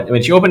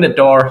When she opened the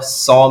door,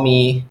 saw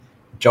me,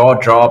 jaw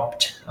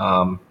dropped.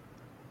 I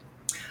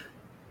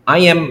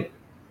am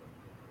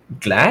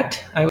glad,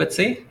 I would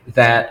say,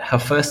 that her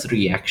first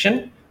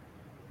reaction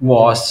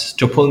was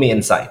to pull me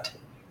inside,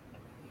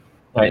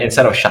 right,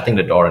 instead of shutting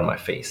the door in my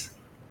face.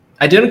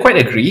 I didn't quite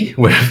agree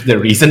with the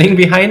reasoning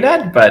behind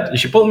that, but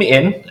she pulled me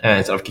in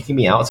and sort of kicking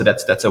me out. So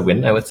that's a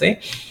win, I would say.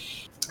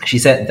 She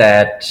said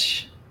that,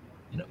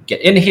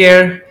 get in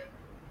here.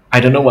 I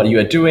don't know what you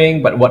are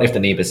doing, but what if the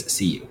neighbors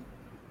see you?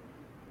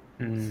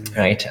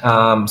 Right.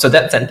 So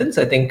that sentence,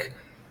 I think,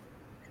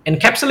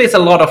 encapsulates a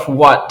lot of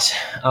what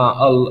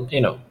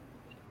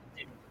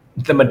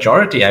the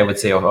majority, I would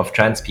say, of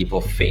trans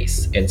people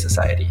face in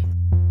society.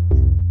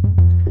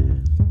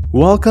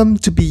 Welcome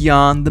to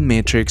Beyond the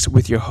Matrix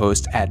with your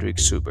host, Adric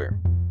Suber.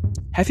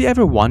 Have you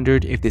ever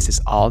wondered if this is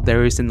all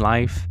there is in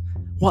life?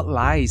 What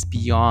lies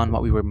beyond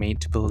what we were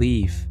made to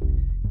believe?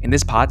 In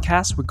this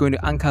podcast, we're going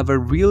to uncover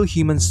real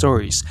human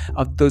stories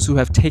of those who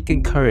have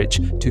taken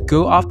courage to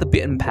go off the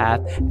beaten path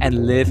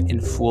and live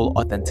in full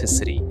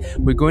authenticity.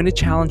 We're going to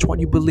challenge what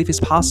you believe is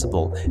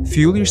possible,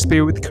 fuel your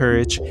spirit with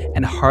courage,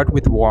 and heart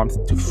with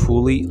warmth to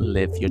fully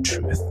live your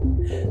truth.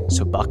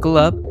 So buckle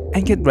up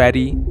and get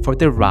ready for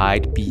the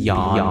ride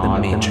beyond the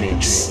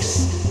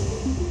Matrix.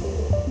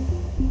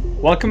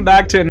 Welcome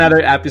back to another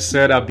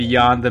episode of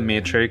Beyond the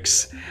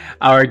Matrix.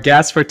 Our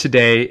guest for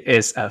today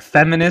is a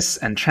feminist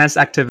and trans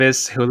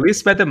activist who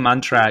lives by the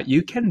mantra,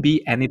 you can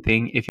be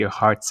anything if your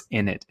heart's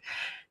in it.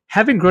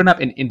 Having grown up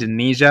in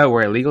Indonesia,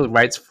 where legal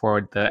rights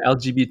for the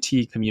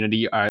LGBT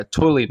community are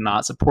totally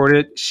not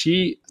supported,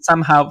 she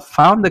somehow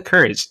found the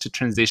courage to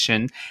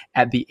transition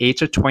at the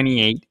age of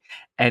 28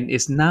 and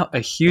is now a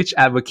huge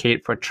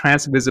advocate for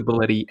trans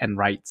visibility and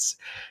rights.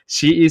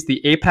 She is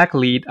the APAC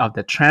lead of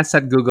the Trans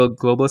at Google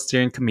Global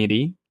Steering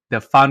Committee,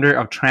 the founder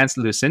of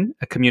Translucent,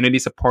 a community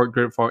support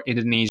group for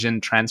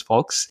Indonesian trans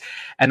folks,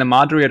 and a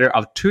moderator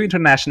of 2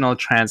 international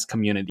trans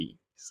communities.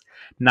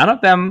 None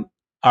of them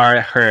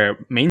are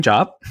her main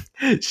job.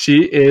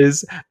 She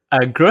is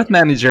a growth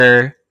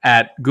manager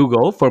at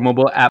Google for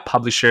mobile app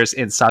publishers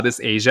in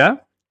Southeast Asia.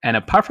 And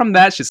apart from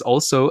that, she's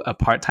also a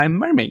part-time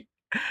mermaid.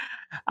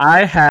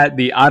 I had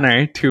the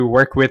honor to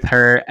work with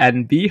her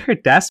and be her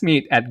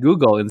deskmate at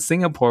Google in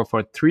Singapore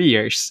for 3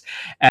 years.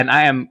 And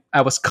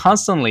I was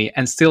constantly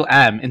and still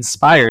am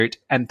inspired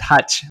and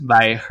touched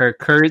by her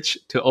courage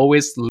to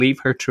always live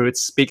her truth,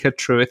 speak her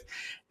truth,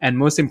 and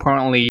most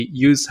importantly,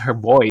 use her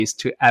voice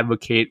to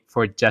advocate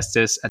for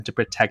justice and to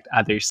protect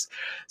others.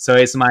 So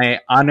it's my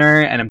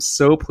honor, and I'm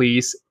so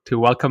pleased to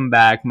welcome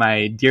back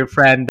my dear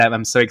friend that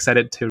I'm so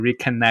excited to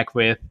reconnect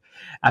with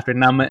after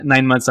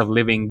 9 months of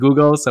living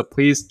Google. So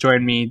please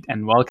join me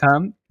and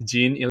welcome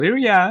Jean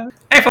Ilyria.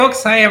 Hi,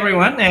 folks. Hi,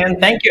 everyone, and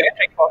thank you,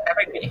 Eric, for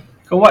having me.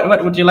 So,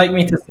 what would you like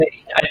me to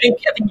say? I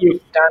think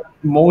you've done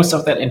most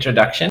of that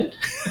introduction.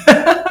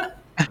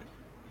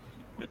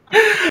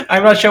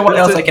 I'm not sure what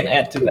else I can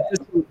add to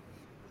that.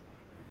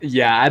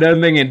 Yeah, I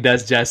don't think it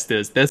does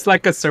justice. That's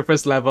like a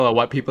surface level of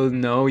what people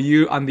know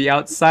you on the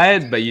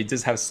outside, but you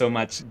just have so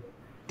much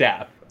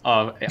depth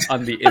on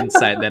the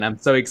inside that I'm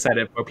so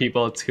excited for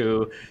people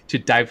to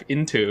dive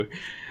into.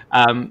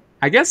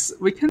 I guess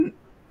we can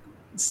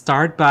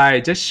start by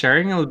just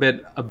sharing a little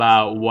bit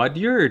about what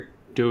you're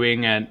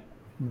doing at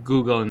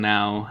Google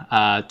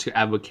now to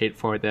advocate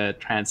for the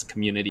trans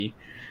community.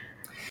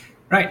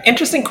 Right.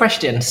 Interesting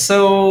question.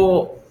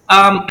 So,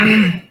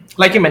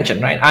 like you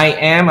mentioned, right, I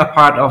am a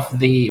part of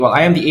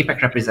I am the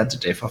APAC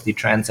representative of the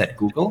Trans at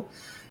Google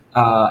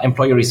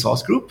employee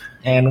resource group.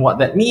 And what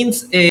that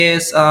means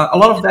is a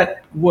lot of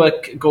that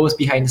work goes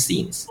behind the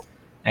scenes,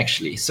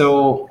 actually.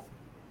 So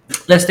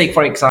let's take,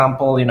 for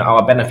example,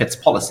 our benefits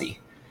policy,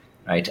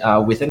 right?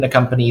 Within the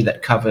company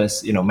that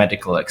covers,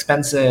 medical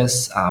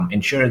expenses,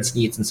 insurance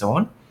needs, and so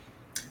on.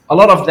 A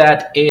lot of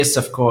that is,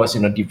 of course,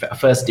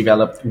 first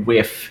developed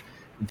with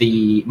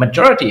the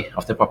majority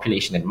of the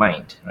population in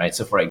mind, right?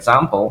 So, for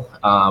example,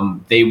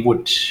 they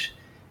would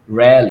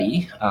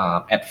rarely,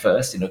 at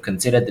first,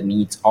 consider the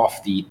needs of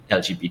the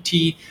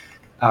LGBT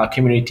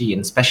community,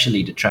 and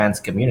especially the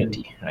trans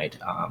community, right?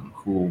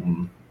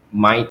 Who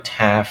might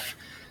have,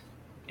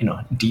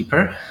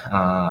 deeper,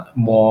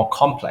 more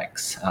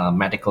complex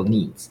medical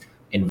needs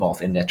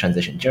involved in their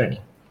transition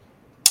journey.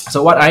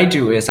 So what I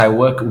do is I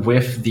work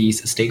with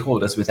these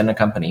stakeholders within a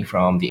company,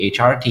 from the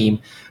HR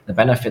team, the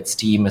benefits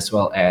team, as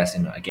well as,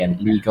 again,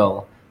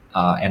 legal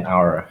and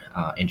our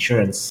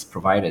insurance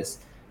providers,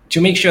 to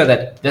make sure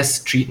that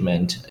this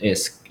treatment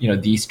is,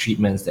 these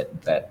treatments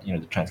that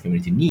the trans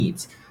community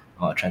needs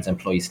or trans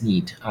employees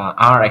need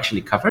are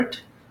actually covered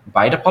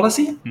by the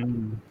policy,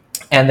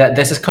 and that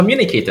this is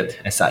communicated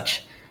as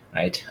such,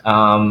 right?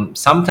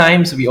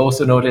 Sometimes we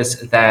also notice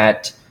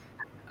that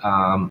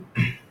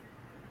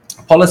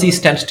policies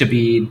tend to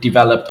be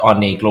developed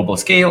on a global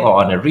scale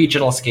or on a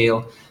regional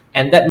scale,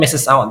 and that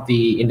misses out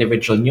the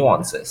individual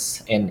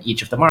nuances in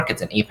each of the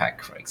markets in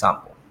APAC, for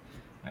example.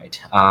 Right.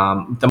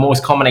 The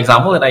most common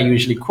example that I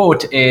usually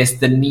quote is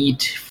the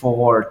need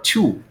for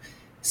 2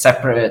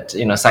 separate,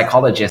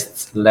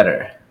 psychologists'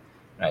 letter,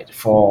 right,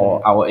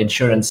 for Mm. our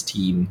insurance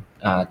team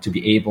to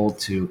be able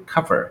to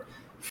cover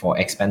for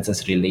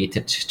expenses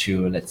related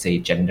to, let's say,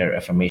 gender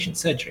affirmation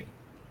surgery.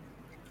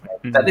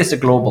 That Mm. is a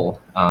global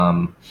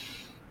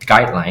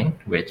guideline,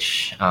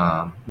 which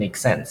makes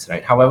sense,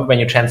 right? However, when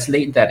you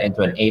translate that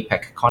into an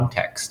APEC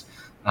context,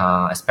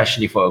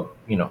 especially for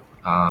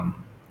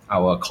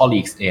our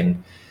colleagues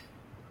in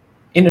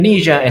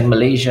Indonesia and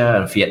Malaysia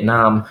and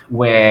Vietnam,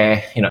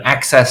 where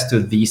access to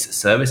these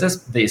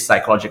services, these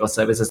psychological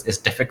services, is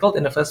difficult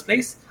in the first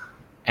place,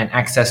 and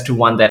access to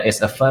one that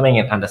is affirming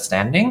and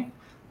understanding,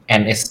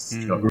 and is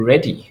Mm.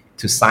 ready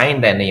to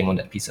sign their name on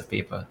that piece of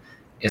paper,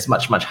 is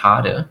much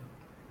harder.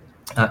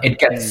 It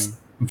gets Mm.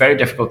 very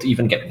difficult to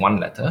even get one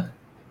letter,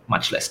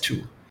 much less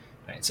two.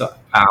 Right? So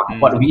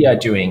what Mm. we are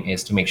doing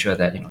is to make sure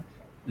that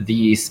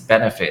these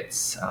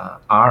benefits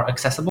are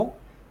accessible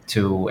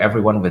to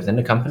everyone within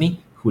the company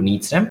who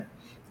needs them,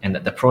 and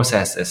that the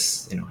process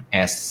is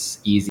as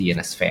easy and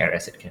as fair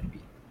as it can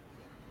be.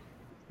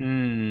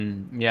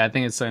 Mm. Yeah, I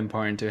think it's so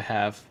important to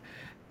have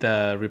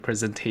the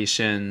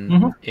representation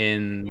Hmm.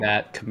 in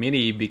that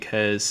committee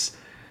because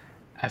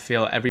I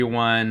feel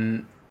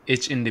everyone,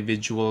 each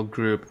individual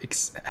group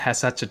has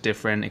such a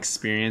different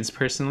experience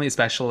personally,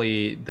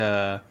 especially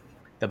the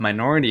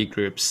minority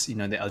groups,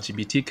 the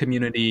LGBT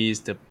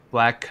communities, the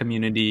Black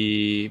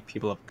community,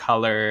 people of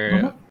color,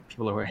 Hmm.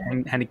 people who are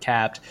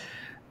handicapped.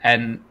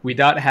 And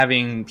without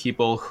having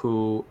people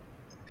who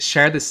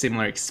share the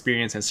similar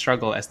experience and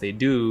struggle as they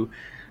do,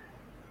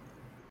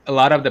 a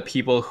lot of the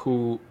people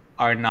who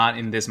are not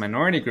in these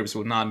minority groups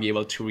will not be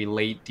able to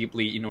relate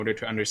deeply in order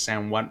to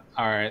understand what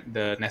are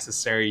the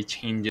necessary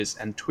changes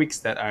and tweaks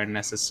that are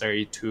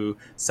necessary to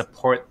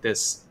support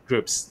these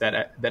groups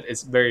that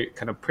is very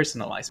kind of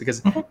personalized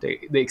because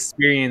the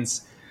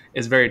experience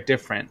is very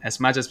different. As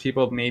much as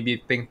people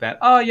maybe think that,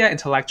 oh yeah,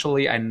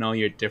 intellectually I know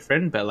you're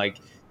different, but like,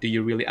 do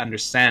you really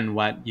understand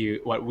what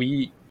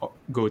we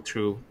go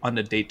through on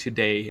the day to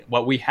day,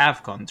 what we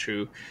have gone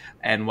through,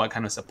 and what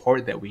kind of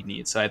support that we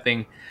need? So I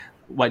think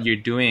what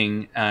you're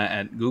doing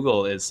at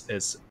Google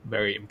is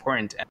very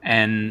important.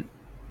 And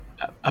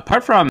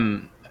apart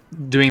from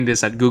doing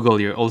this at Google,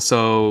 you're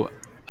also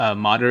a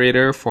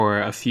moderator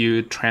for a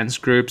few trans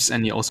groups,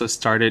 and you also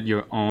started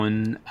your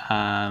own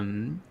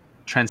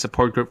trans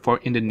support group for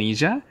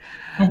Indonesia.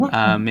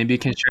 Maybe you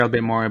can share a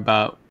bit more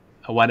about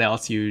what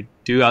else you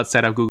do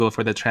outside of Google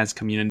for the trans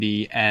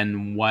community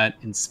and what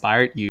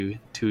inspired you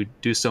to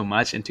do so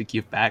much and to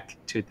give back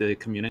to the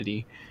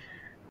community.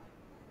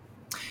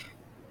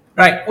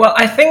 Right. Well,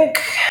 I think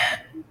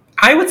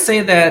I would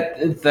say that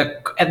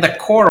at the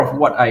core of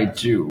what I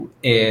do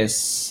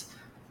is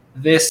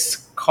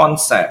this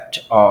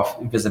concept of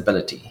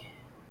visibility.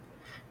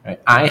 Right?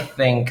 I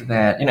think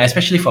that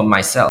especially for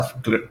myself,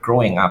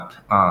 growing up,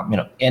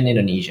 in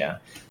Indonesia,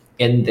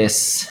 in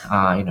this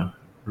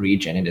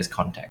region, in this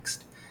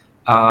context,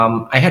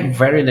 I had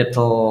very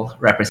little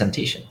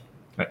representation.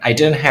 Right? I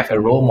didn't have a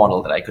role Mm,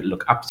 model that I could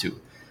look up to,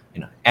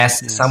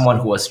 as yes. someone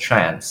who was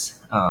trans.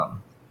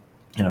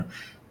 You know,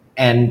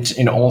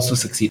 and also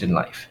succeed in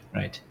life,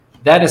 right?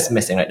 That is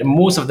missing, right?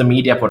 Most of the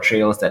media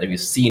portrayals that we've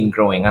seen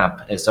growing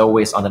up is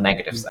always on the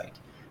negative side.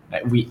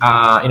 Right? We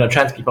are,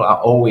 trans people are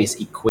always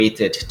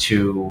equated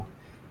to,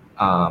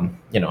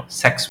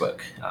 sex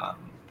work.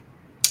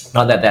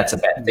 Not that that's a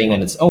bad thing Mm,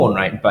 on its own,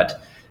 right?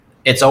 But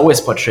it's always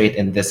portrayed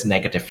in this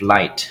negative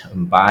light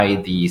by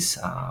these,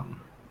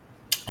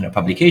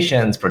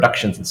 publications,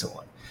 productions, and so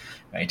on,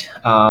 right?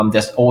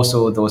 There's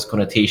also those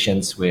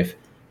connotations with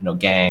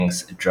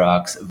gangs,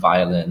 drugs,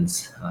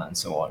 violence, and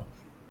so on.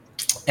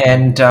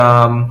 And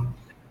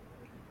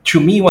to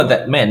me, what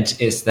that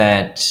meant is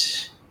that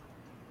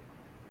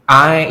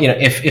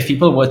if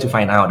people were to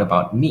find out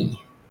about me,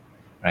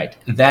 right,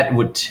 that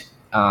would,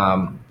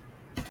 um,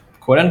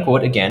 quote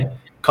unquote, again,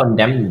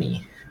 condemn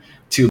me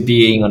to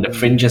being on the mm,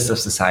 fringes of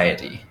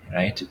society,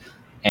 right?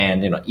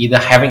 And either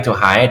having to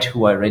hide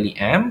who I really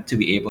am to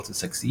be able to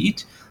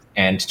succeed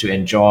and to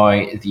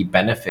enjoy the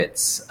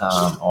benefits,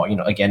 or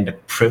again, the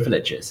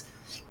privileges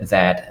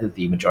that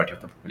the majority of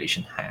the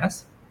population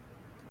has,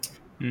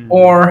 mm.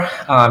 or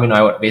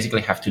I would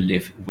basically have to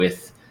live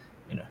with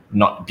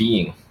not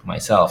being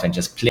myself and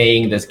just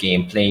playing this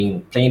game,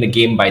 playing the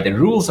game by the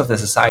rules of the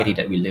society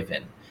that we live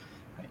in.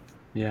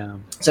 Yeah.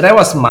 So that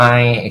was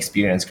my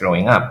experience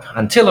growing up,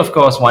 until of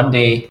course one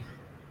day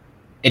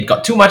it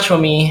got too much for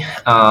me,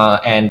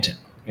 and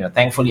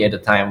thankfully at the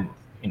time,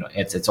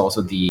 it's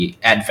also the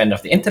advent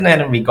of the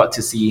internet, and we got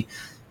to see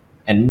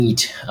and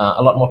meet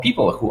a lot more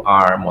people who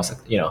are more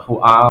who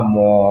are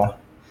more,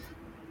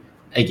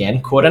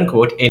 again, quote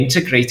unquote,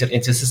 integrated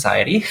into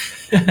society,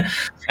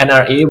 and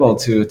are able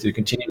to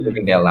continue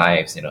living their Mm,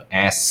 lives,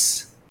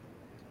 as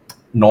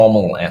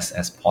normal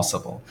as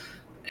possible.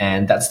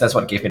 And that's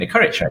what gave me the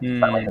courage, right, to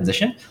start my mm,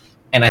 transition.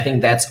 And I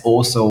think that's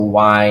also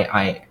why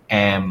I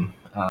am,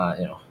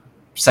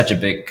 such a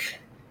big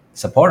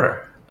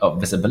supporter of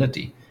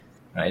visibility.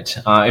 Right.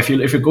 If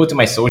you go to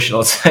my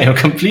socials, I'm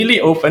completely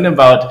open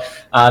about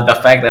the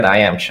fact that I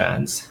am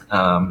trans,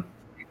 and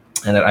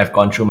that I've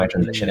gone through my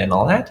transition mm, and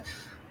all that.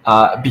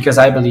 because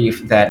I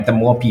believe that the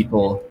more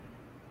people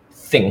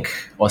think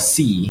or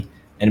see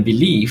and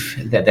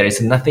believe that there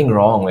is nothing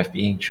wrong with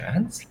being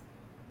trans,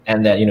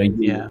 and that you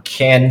Yeah.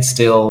 can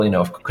still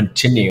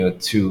continue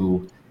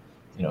to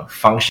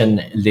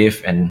function,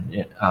 live,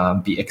 and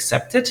be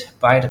accepted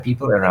by the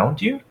people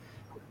around you,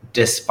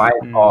 despite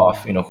of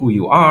Mm, who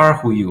you are,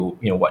 who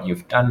what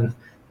you've done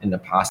in the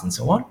past, and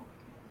so on.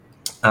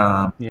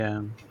 Um,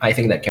 yeah. I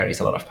think that carries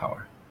a lot of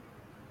power.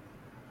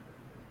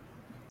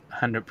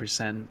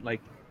 100%.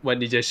 Like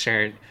what you just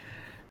shared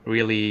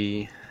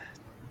really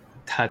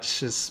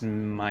touches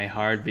my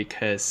heart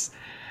because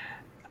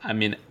I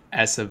mean,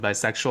 as a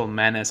bisexual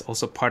man, as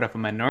also part of a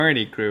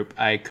minority group,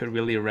 I could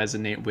really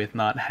resonate with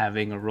not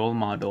having a role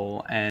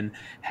model and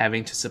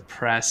having to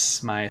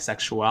suppress my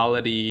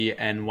sexuality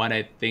and what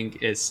I think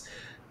is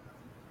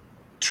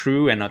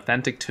true and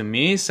authentic to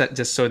me, so,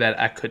 just so that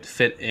I could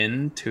fit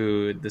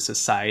into the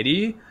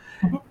society.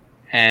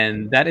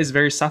 And that is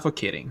very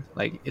suffocating.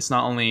 Like, it's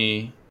not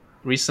only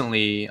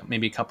recently,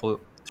 maybe a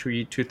couple,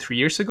 3 2 3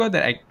 years ago,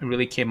 that I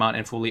really came out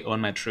and fully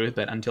owned my truth,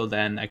 but until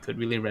then, I could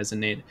really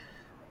resonate.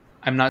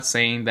 I'm not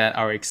saying that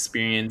our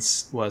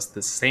experience was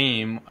the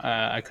same.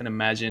 I can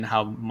imagine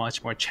how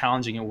much more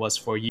challenging it was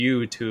for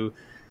you to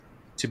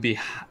be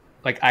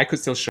like I could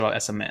still show up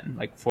as a man.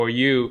 Like for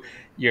you,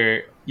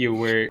 you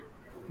were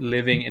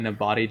living in a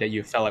body that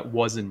you felt like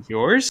wasn't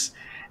yours,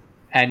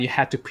 and you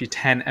had to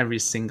pretend every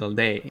single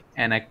day.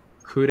 And I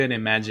couldn't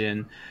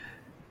imagine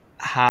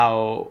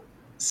how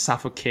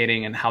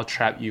suffocating and how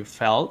trapped you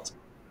felt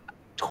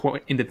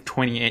in the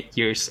 28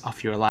 years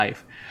of your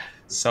life.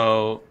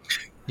 So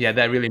yeah,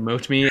 that really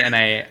moved me, and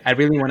I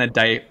really want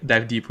to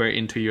dive deeper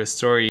into your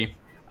story.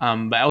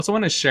 But I also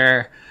want to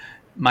share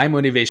my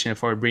motivation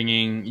for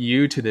bringing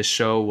you to the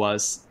show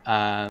was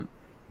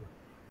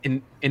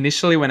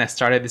initially when I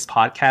started this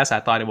podcast, I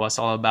thought it was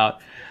all about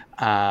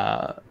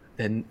uh,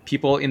 the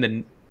people in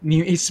the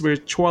new age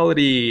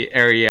spirituality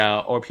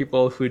area or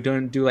people who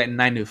don't do like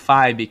 9 to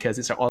 5 because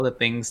these are all the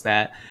things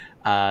that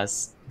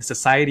the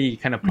society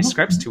kind of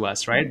prescribes to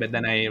us, right? But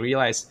then I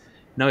realized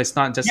no, it's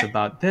not just Yeah,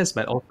 about this,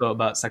 but also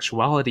about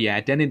sexuality,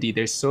 identity.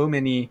 There's so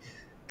many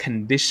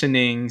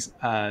conditionings.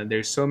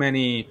 There's so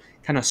many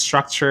kind of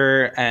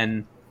structure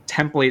and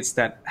templates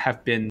that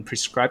have been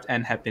prescribed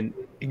and have been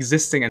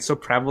existing and so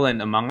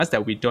prevalent among us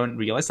that we don't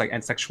realize, like,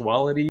 and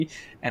sexuality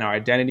and our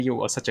identity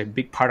was such a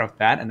big part of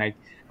that. And I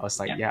was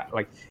like, yeah,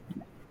 yeah,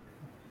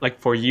 like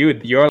for you,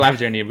 your life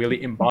journey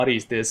really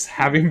embodies this,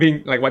 having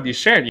been like what you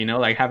shared,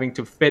 like having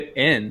to fit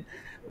in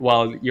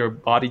while your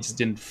body just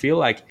didn't feel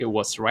like it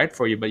was right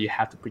for you, but you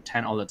have to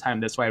pretend all the time.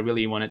 That's why I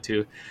really wanted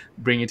to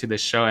bring you to the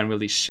show and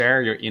really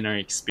share your inner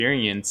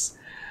experience.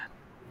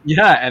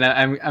 Yeah, and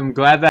I'm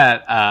glad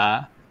that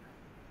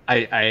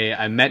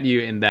I met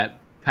you in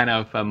that kind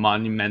of a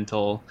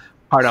monumental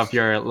part of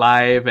your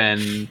life,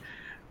 and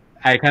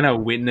I kind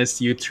of witnessed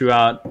you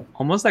throughout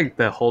almost like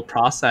the whole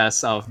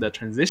process of the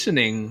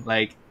transitioning.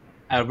 Like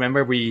I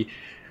remember we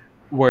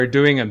were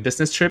doing a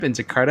business trip in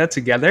Jakarta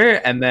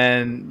together, and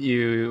then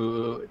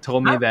you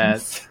told me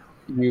that nice.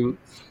 you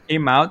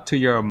came out to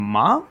your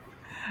mom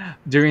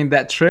during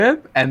that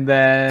trip, and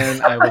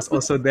then I was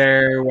also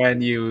there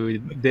when you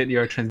did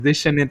your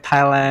transition in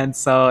Thailand.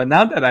 So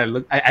now that I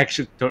look, I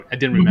actually I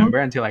didn't Mhm. remember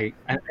until we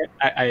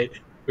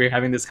were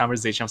having this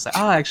conversation. I was like,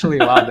 oh,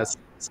 actually, wow, that's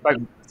quite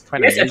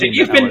Yes, I think amazing that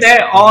you've been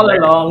there I was all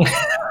there. along.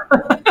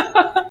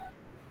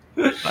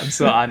 I'm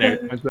so honored.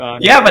 I'm so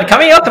Yeah, honored. but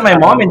coming out to my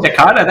mom Um, in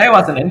Jakarta, that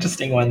was an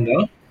interesting one,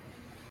 though.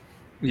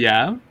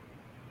 yeah.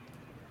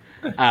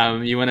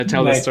 You want to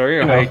tell the Like, story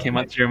or how you came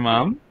out to your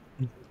mom?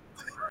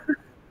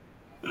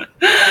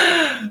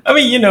 I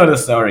mean, you know the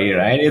story,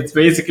 right? It's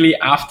basically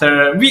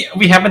after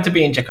we happen to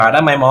be in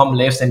Jakarta. My mom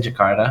lives in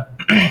Jakarta.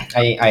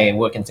 I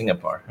work in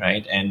Singapore,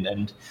 right?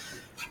 And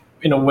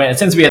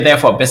since we are there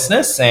for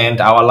business,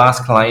 and our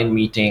last client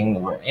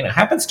meeting,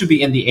 happens to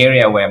be in the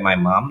area where my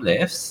mom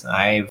lives,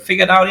 I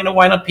figured out,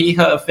 why not pay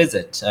her a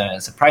visit, a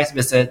surprise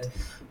visit.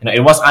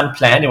 It was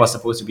unplanned. It was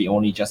supposed to be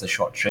only just a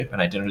short trip,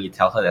 and I didn't really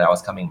tell her that I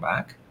was coming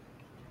back.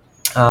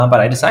 But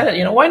I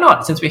decided, why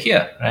not? Since we're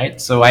here,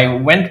 right? So I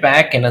went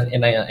back in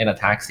a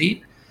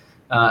taxi,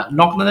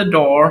 knocked on the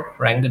door,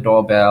 rang the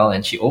doorbell,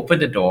 and she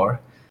opened the door,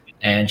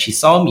 and she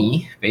saw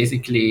me,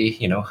 basically,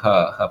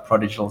 her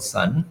prodigal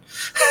son,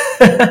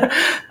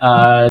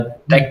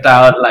 decked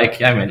out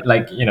like, I mean,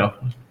 like,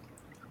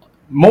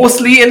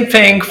 mostly in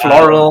pink, Wow.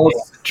 florals,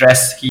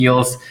 dress,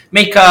 heels,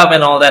 makeup,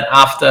 and all that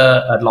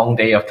after a long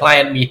day of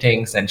client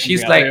meetings. And Oh my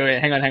she's God. Wait, like, wait,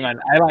 hang on, hang on.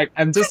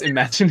 I'm just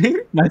imagining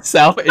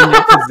myself in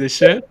your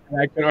position,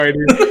 and I can already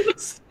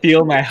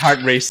feel my heart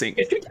racing.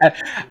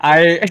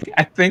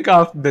 I think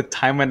of the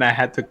time when I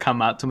had to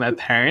come out to my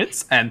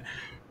parents, and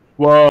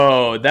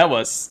whoa, that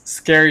was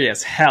scary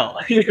as hell.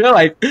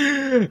 Like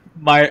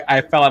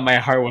I felt like my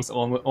heart was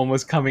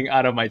almost coming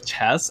out of my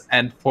chest,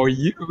 and for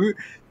you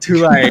to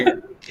like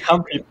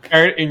come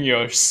prepared in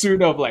your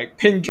suit of like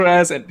pink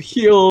dress and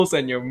heels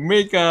and your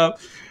makeup.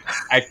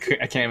 I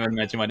can't even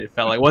imagine what it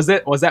felt like. Was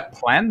that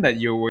planned that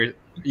you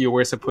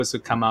were supposed to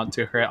come out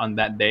to her on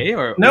that day,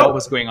 or what No,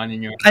 was going on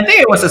in your? I think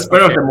it was a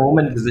spur of Okay, the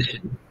moment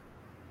decision.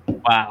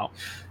 wow.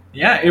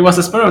 Yeah, it was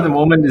a spur of the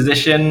moment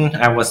decision.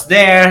 I was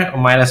there.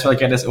 Might as well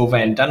get this over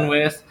and done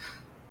with.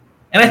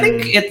 And I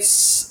think Mm,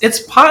 it's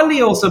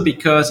partly also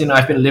because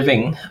I've been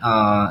living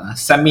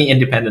semi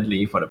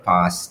independently for the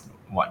past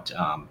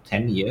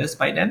 10 years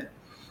by then,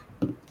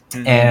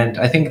 and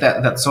mm-hmm. I think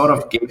that sort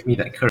of gave me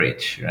that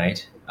courage, right?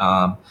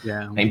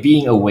 Yeah, And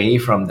being away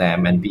from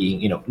them and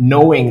being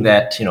knowing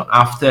that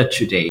after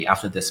today,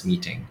 after this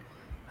meeting,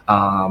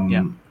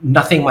 yeah.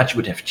 nothing much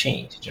would have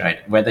changed,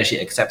 right? Whether she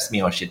accepts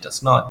me or she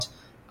does not,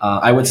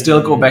 I would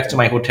still go back to Mm,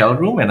 my hotel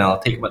room and I'll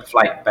take my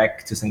flight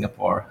back to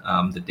Singapore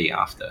the day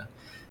after.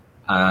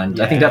 And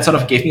I think that sort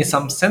of yeah. gave me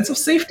some sense of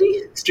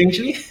safety,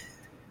 strangely.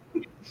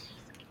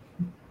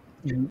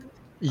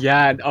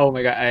 Yeah. Oh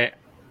my god.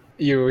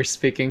 You were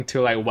speaking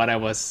to like what I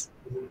was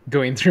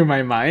going through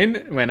my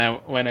mind when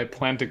I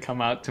planned to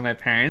come out to my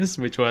parents,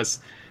 which was,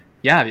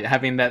 yeah,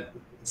 having that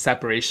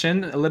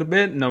separation a little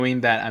bit,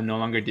 knowing that I'm no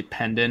longer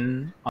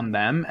dependent on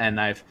them, and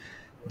I've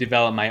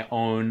developed my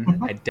own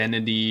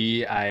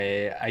identity.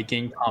 I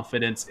gain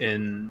confidence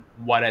in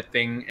what I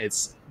think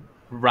is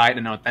right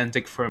and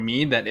authentic for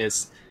me, that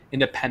is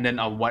independent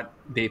of what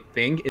they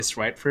think is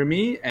right for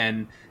me,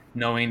 and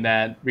knowing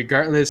that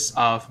regardless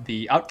of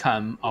the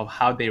outcome of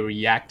how they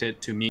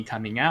reacted to me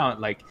coming out,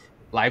 like,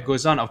 life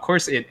goes on. Of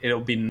course,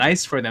 it'll be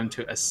nice for them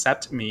to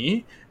accept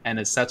me and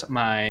accept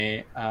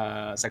my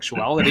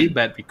sexuality,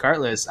 but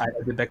regardless, at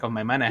the back of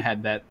my mind, I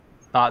had that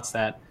thoughts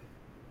that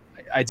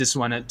I just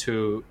wanted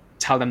to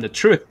tell them the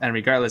truth, and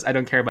regardless, I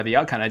don't care about the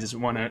outcome. I just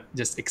want to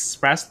just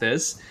express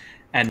this,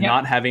 and Yeah.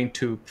 not having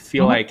to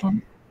feel like,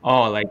 Mhm.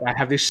 oh, like I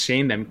have this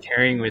shame that I'm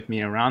carrying with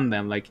me around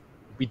them. Like,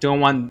 we don't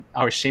want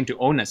our shame to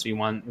own us. We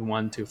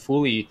want to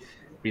fully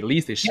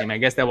release this Yeah. shame. I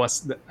guess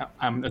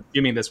I'm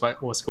assuming that's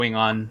what was going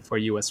on for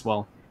you as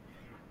well.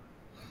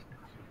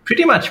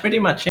 Pretty much,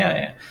 yeah,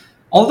 yeah.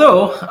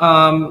 Although,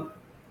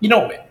 you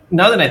know,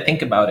 now that I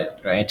think about it,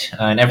 right,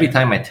 and every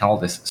time I tell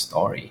this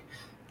story,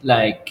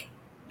 like,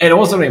 it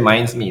also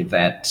reminds me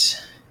that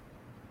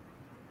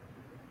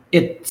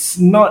it's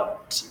not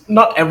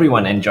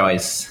everyone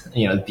enjoys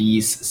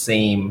these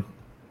same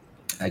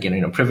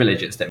again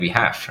privileges that we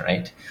have,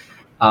 right?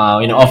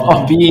 Of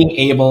Mm, being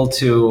able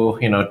to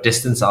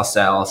distance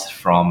ourselves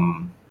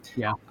from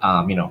yeah.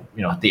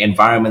 the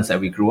environments that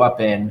we grew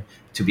up in,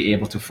 to be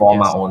able to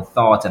form our Yes. own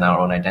thoughts and our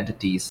own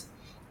identities,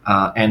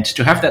 and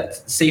to have that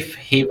safe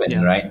haven,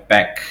 Yeah. right,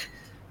 back,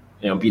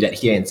 be that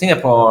here in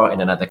Singapore,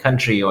 in another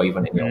country, or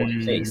even in your Mm,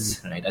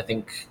 workplace, right? I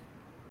think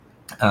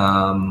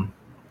um,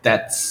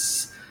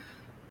 that's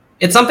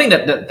it's something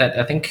that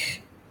I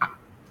think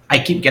I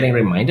keep getting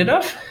reminded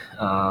of,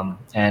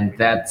 and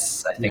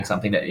that's I think yeah.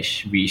 something that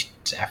we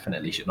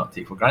definitely should not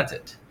take for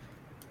granted.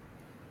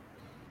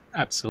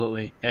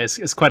 Absolutely. Yeah,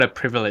 it's quite a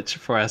privilege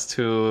for us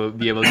to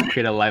be able to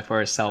create a life for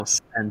ourselves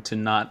and to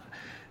not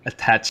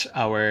attach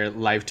our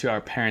life to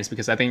our parents,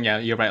 because I think, yeah,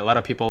 you're right. A lot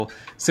of people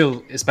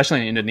still,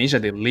 especially in Indonesia,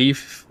 they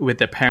live with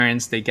their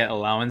parents, they get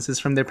allowances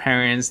from their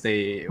parents,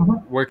 they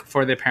work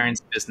for their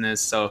parents'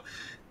 business. So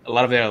a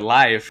lot of their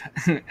life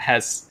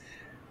has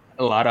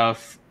a lot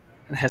of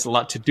has a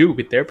lot to do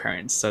with their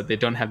parents, so they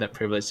don't have that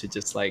privilege to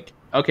just like,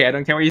 okay, I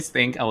don't care what you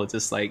think, I will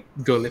just like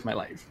go live my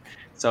life.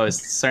 So it's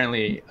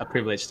certainly a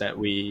privilege that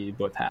we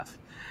both have.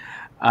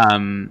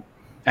 um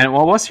and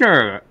what was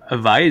your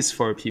advice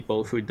for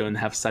people who don't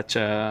have such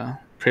a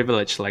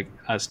privilege like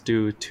us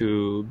do,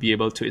 to be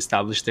able to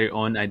establish their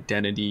own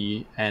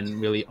identity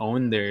and really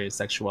own their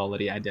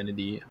sexuality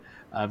identity,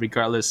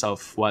 regardless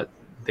of what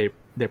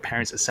their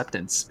parents'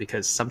 acceptance?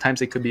 Because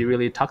sometimes it could be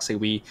really toxic.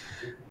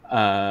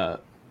 Uh,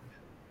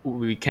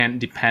 we can't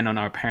depend on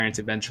our parents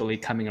eventually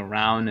coming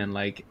around and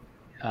like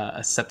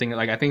accepting it.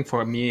 Like, I think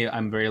for me,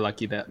 I'm very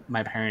lucky that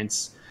my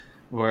parents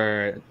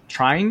were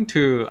trying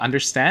to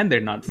understand.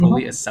 They're not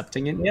fully Mhm.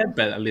 accepting it yet,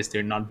 but at least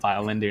they're not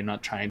violent. They're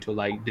not trying to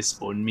like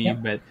disown me. Yeah.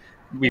 But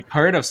we've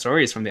heard of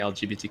stories from the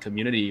LGBT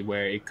community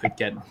where it could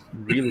get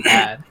really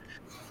bad.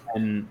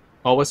 And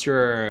what was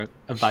your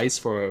advice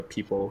for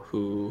people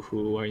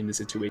who are in the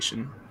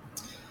situation?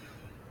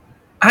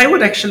 I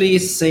would actually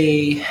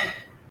say,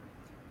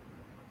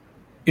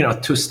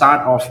 to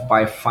start off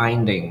by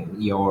finding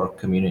your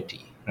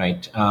community,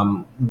 right?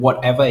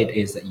 Whatever it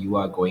is that you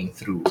are going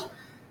through,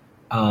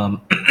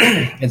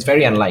 it's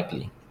very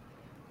unlikely,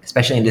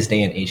 especially in this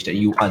day and age, that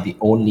you are the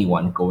only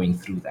one going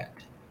through that.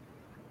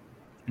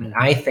 And Mm,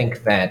 I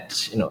think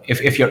that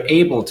if you're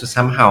able to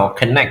somehow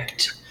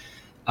connect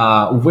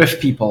with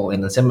people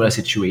in a similar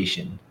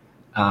situation,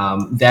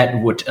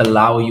 that would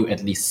allow you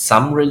at least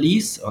some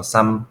release or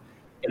some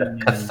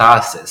mm,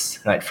 catharsis,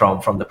 right,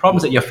 from the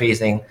problems that you're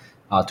facing,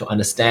 to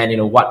understand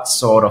what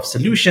sort of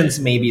solutions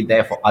may be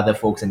there for other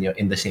folks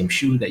in the same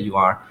shoe that you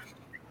are,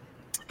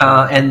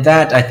 and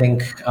that I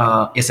think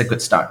is a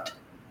good start,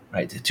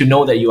 right? To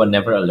know that you are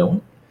never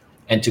alone,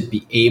 and to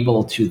be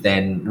able to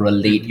then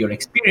relate mm, your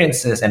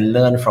experiences and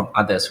learn from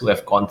others who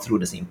have gone through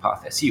the same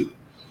path as you.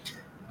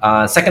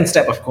 Second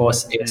step, of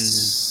course, Mm.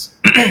 is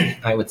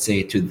I would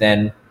say to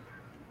then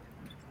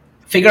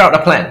figure out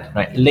a plan,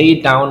 right?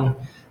 Lay down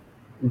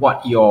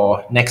what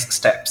your next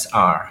steps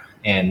are,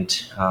 and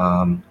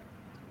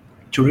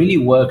to really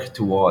work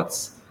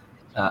towards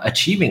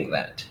achieving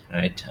that,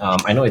 right?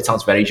 I know it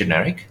sounds very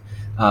generic,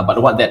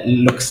 but what that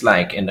looks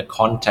like in the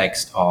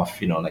context of,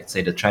 let's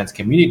say the trans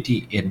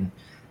community in,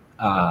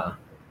 uh,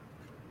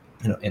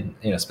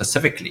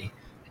 specifically,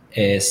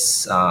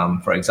 is,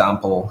 for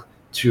example,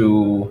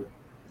 to,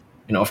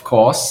 of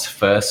course,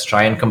 first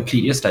try and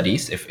complete your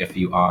studies if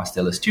you are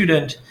still a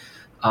student,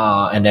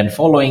 and then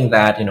following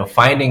that,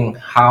 finding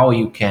how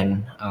you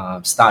can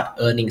start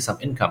earning some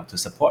income to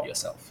support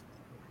yourself.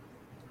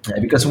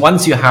 Because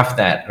once you have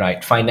that,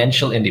 right,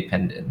 financial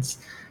independence,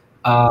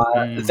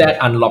 Mm. that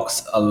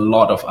unlocks a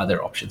lot of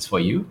other options for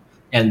you,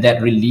 and that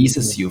Yeah.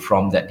 releases you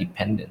from that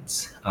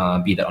dependence,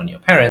 be that on your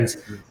parents,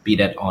 be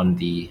that on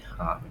the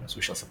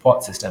social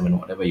support system and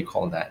whatever you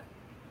call that.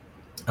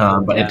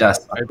 But it Yeah,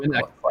 does or even unlock a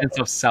like lot for sense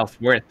other. of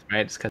self-worth,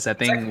 right? Because I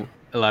Exactly. think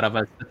a lot of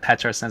us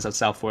attach our sense of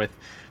self-worth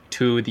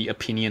to the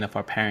opinion of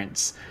our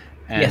parents.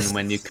 And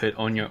when you Yes. could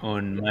own your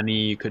own money,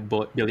 you could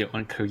build your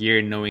own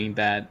career, knowing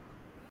that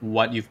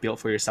what you've built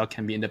for yourself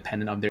can be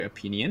independent of their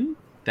opinion,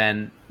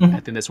 then I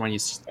Mhm. think that's when you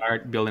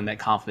start building that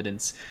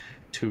confidence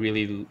to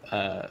really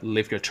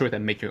live your truth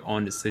and make your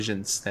own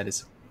decisions that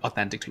is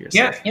authentic to Yeah,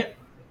 yourself. yeah,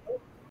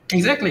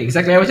 exactly,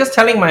 exactly. I was just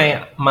telling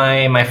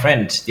my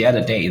friend the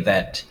other day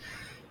that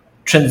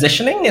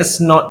transitioning is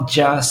not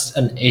just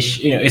an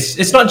issue.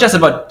 It's not just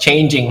about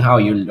changing how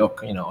you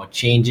look, or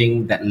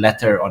changing that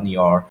letter on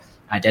your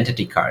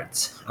identity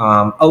cards.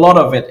 A lot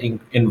of it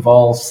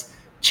involves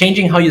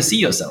changing how you see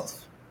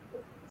yourself,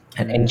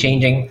 and Mm.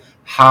 changing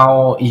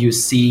how you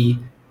see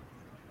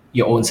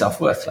your own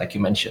self-worth, like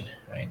you mentioned,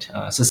 right?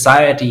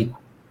 Society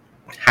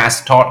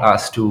has taught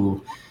us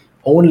to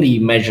only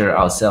measure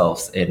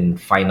ourselves in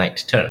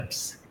finite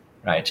terms,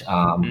 right?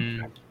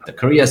 Mm. The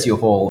careers you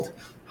hold,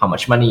 how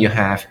much money you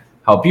have,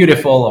 how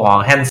beautiful or how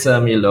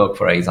handsome you look,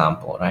 for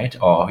example, right?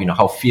 Or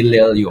how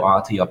filial you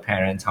are to your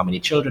parents, how many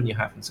children you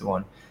have, and so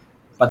on.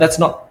 But that's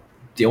not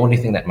the only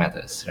thing that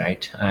matters,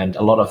 right? And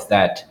a lot of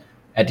that,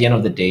 at the end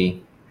of the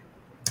day,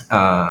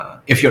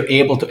 if you're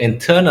able to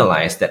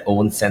internalize that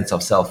own sense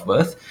of self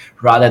worth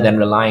rather than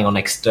relying on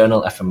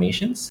external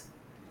affirmations,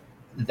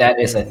 that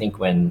is, I Mm. think,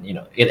 when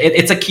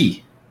it's a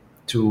key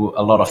to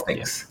a lot of Yeah.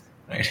 things,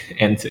 right?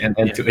 And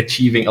Yeah. to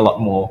achieving a lot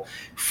more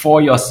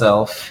for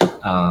yourself,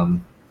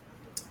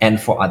 and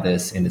for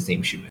others in the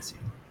same shoe as you.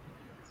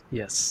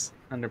 Yes,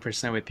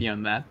 100% with you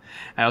on that.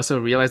 I also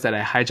realized that I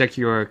hijacked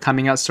your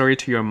coming out story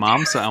to your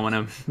mom, so I want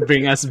to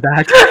bring us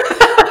back to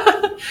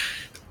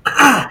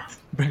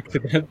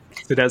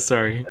that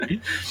story.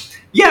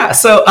 Yeah.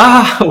 So,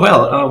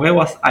 well, where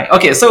was I?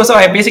 Okay. So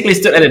I basically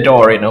stood at the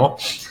door,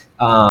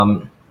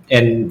 um,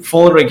 in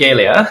full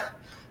regalia,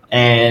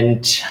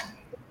 and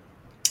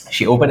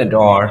she opened the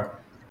door.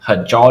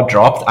 Her jaw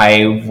dropped.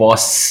 I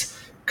was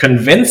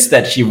convinced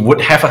that she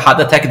would have a heart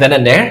attack then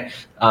and there.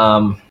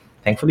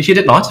 Thankfully, she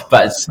did not.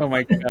 But Oh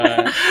my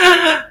god.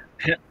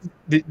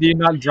 Did you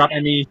not drop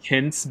any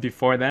hints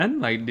before then?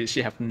 Like, did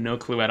she have no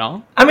clue at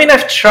all? I mean,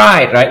 I've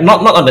tried, right?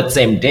 Not on that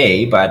same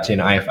day, but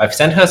I've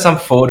sent her some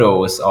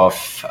photos of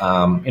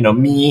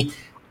me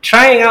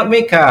trying out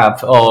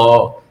makeup,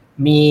 or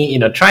me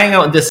trying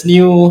out this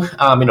new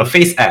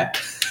face app.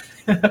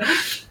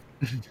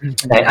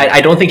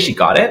 I don't think she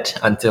got it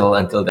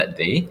until that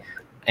day,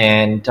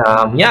 and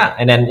Mm. yeah,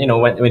 and then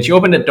when she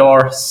opened the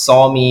door,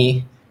 saw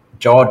me,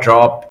 jaw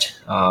dropped.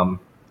 I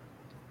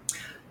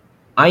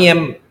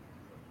am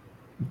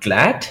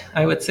glad,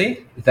 I would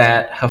say,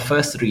 that her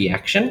first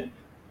reaction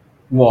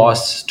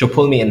was to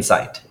pull me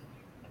inside,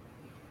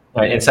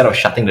 right, instead of Mm.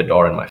 shutting the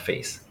door in my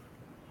face,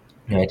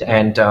 right, Yeah.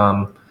 and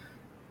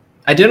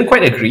I didn't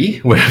quite agree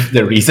with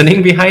the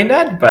reasoning behind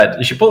that,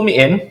 but she pulled me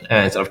in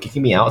instead of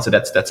kicking me out, so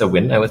that's a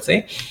win, I would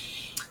say.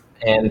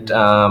 And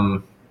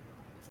Mm.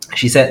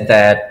 she said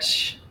that,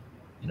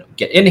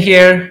 get in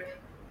here.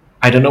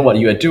 I don't know what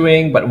you are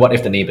doing, but what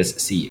if the neighbors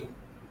see you?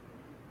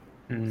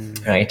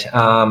 Mm. Right.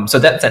 So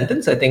that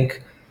sentence, I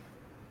think,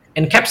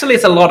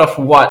 encapsulates a lot of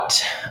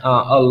what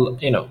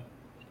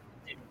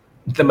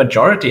the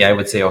majority, I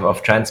would say,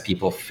 of trans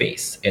people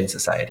face in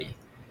society.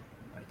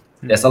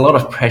 There's a Mm. lot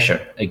of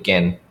pressure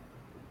again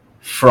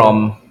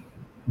from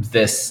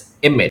this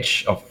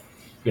image of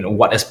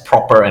what is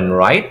proper and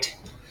right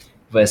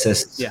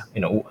versus Yeah.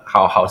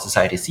 how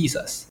society sees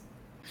us.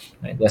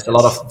 Right? There's a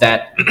lot Yes. of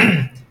that.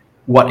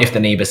 What if the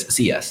neighbors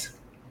see us?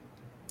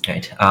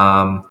 Right.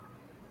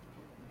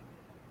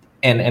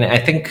 And I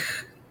think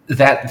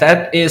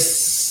that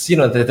is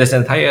this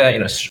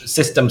entire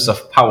systems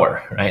of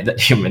power, right,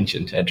 that you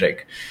mentioned,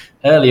 Drake,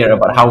 earlier,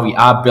 about how we Mm.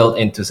 are built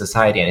into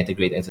society and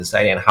integrated into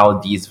society, and how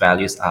these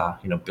values are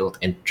built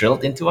and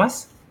drilled into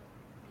us.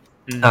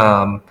 Mm.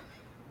 um,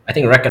 I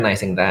think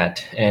recognizing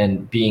that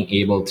and being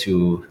able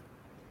to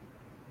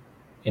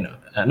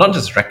not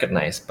just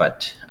recognize,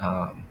 but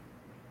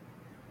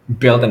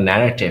build a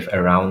narrative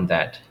around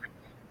that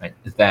right?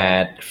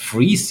 That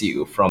frees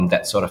you from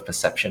that sort of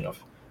perception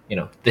of,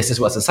 this is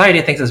what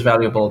society thinks is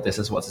valuable, this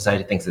is what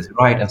society thinks is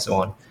right, and so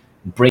on.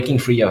 Breaking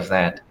free of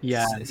that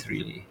Yeah. is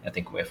really, I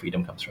think, where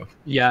freedom comes from.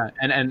 Yeah,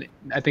 and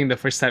I think the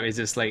first step is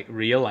just like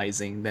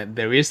realizing that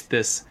there is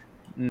this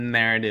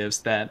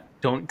narratives that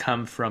don't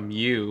come from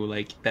you,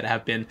 like that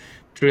have been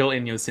drilled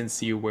in you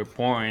since you were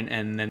born,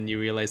 and then you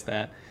realize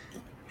that,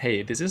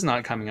 hey, this is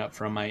not coming up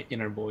from my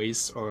inner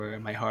voice or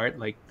my heart.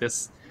 Like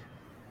this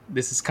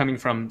is coming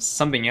from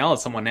something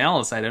else, someone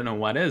else. I don't know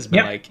what is, but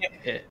Yeah, like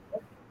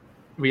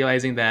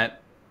realizing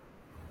that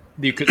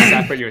you could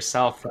separate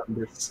yourself from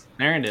this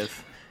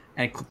narrative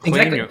and claim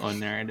exactly. your own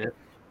narrative.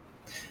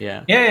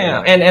 Yeah. Yeah,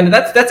 yeah, yeah. And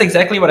that's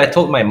exactly what I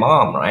told my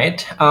mom,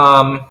 right?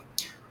 I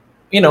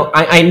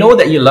know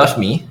that you love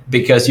me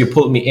because you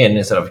pulled me in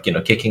instead of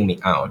kicking me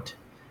out.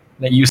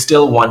 That you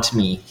still want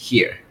me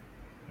here,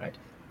 right?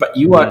 But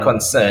you are Mm,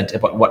 concerned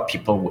about what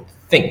people would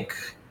think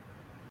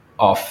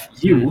of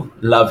mm, you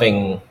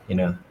loving,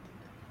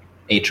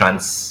 a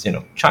trans,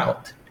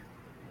 child,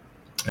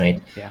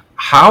 right? yeah.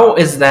 How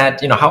is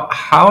that?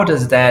 How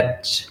does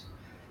that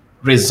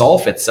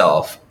resolve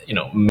itself?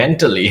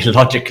 Mentally,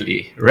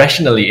 logically,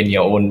 rationally in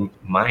your own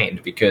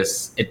mind,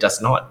 because it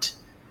does not,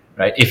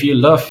 right? If you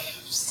love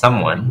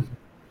someone,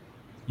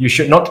 you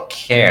should not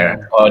care,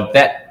 Mm, or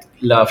that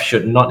love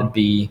should not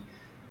be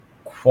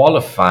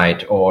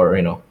qualified or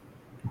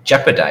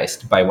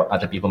jeopardized by what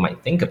other people might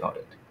think about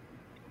it,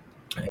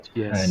 right?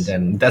 And yes.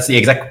 then that's the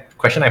exact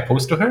question I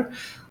posed to her,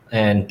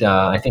 and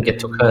I think it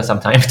took her Mm, some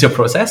time to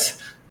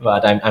process,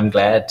 but I'm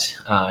glad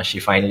she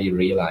finally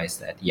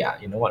realized that, yeah,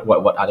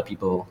 what other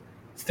people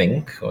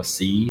think or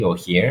see or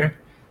hear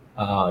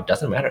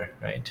doesn't matter,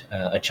 right?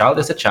 A child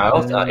is a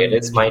child. It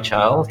is my mm,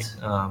 child,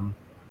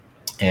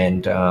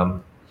 and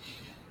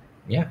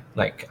yeah,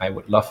 like I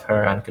would love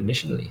her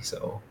unconditionally.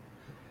 So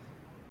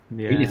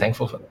really yeah.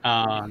 thankful for that.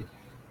 Uh,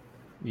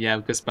 yeah,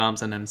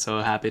 goosebumps, and I'm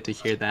so happy to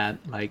hear that.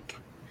 Like,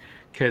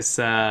 because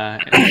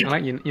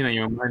like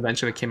your mom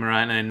eventually came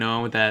around, and I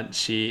know that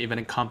she even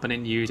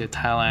accompanied you to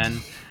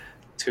Thailand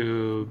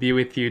to be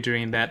with you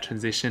during that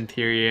transition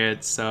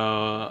period.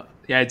 So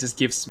yeah, it just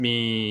gives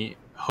me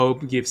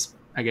hope. Gives,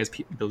 I guess,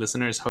 the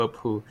listeners hope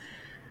who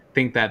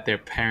think that their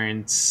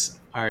parents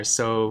are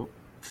so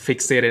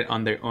fixated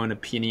on their own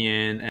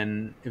opinion,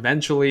 and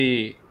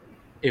eventually,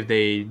 if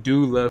they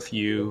do love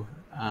you,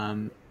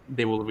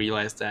 they will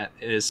realize that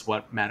it is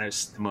what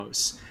matters the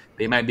most.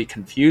 They might be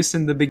confused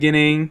in the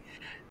beginning,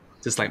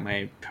 just like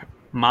my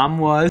mom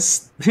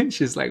was.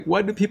 She's like,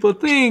 "What do people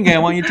think? I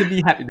want you to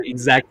be happy." The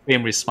exact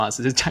same response.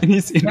 It's a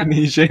Chinese Yeah,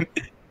 Indonesian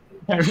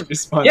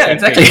response. yeah, I exactly.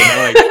 think,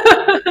 like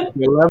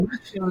they love their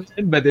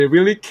children, but they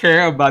really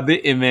care about the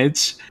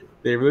image.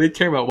 They really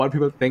care about what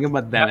people think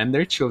about them Yep. and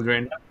their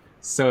children.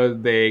 So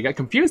they got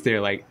confused.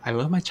 They're like, I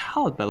love my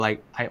child, but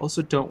like I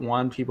also don't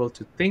want people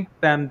to think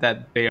them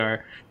that they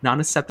are not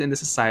accepted in the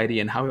society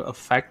and how it will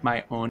affect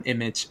my own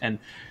image. And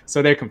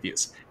so they're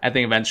confused. I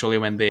think eventually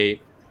when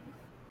they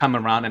come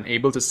around and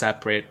able to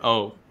separate,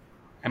 oh,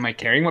 am I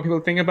caring what people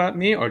think about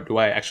me, or do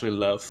I actually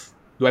love?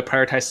 Do I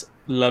prioritize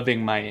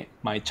loving my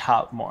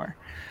child more?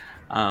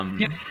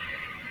 Yeah, Um,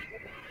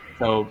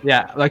 so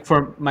yeah, like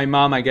for my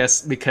mom, I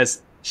guess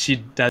because she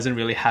doesn't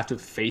really have to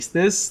face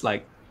this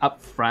like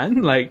up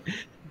front, like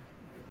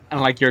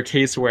unlike your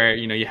case where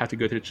you have to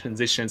go through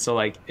transition. So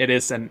like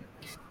it's an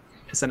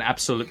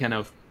absolute kind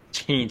of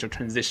change or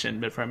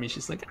transition. But for me,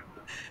 she's like,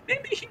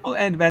 maybe he will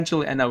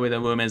eventually end up with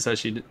a woman. So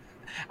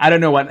I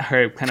don't know what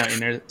her kind of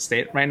inner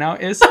state right now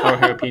is or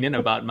her opinion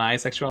about my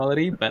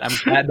sexuality, but I'm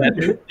glad that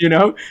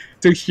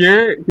to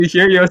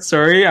hear your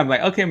story. I'm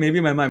like, okay, maybe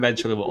my mom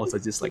eventually will also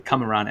just like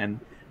come around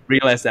and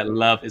realize that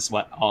love is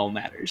what all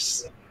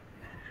matters.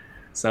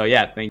 So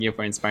yeah, thank you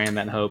for inspiring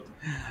that hope.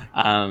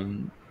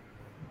 Um,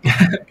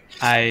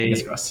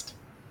 fingers I crossed.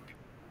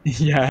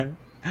 yeah,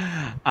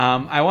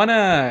 I want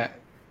to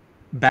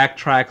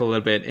backtrack a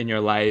little bit in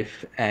your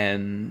life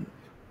and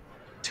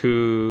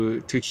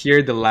to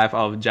hear the life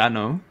of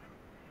Jano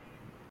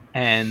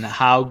and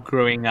how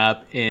growing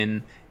up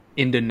in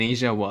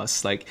Indonesia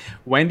was like.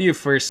 When do you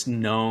first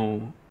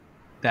know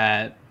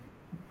that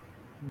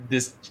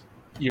this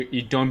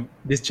you don't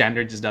this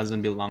gender just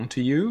doesn't belong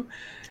to you,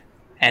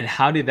 and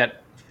how did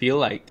that feel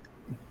like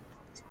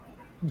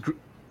gr-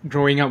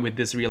 growing up with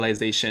this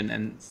realization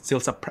and still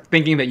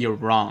thinking that you're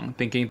wrong,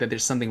 thinking that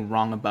there's something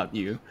wrong about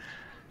you?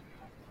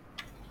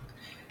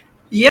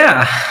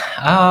 Yeah.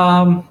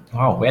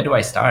 Wow. Where do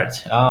I start?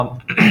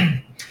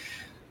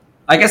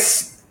 I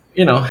guess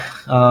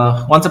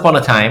once upon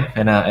a time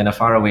in a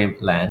faraway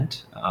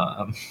land,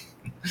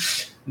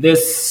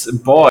 this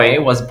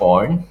boy was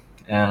born,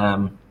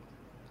 um,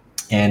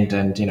 and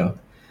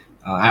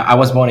I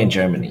was born in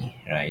Germany,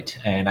 right?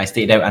 And I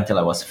stayed there until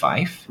I was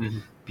 5,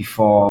 Mhm.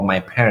 before my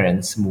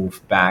parents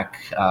moved back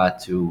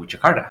to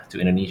Jakarta, to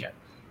Indonesia,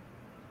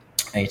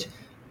 right?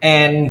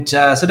 And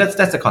so that's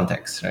the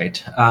context,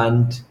 right?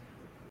 And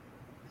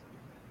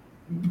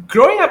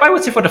growing up, I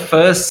would say for the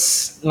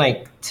first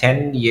like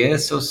 10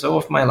 years or so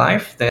of my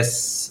life,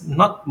 there's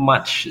not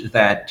much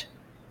that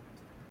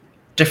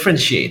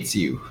differentiates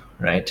you,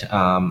 right?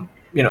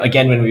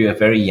 Again, when we were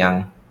very young,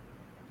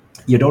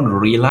 you don't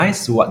realize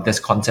what this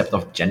concept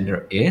of gender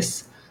is,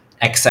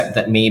 except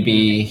that maybe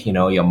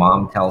your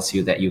mom tells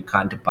you that you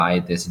can't buy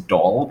this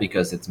doll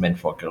because it's meant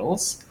for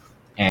girls,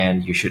 and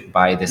you should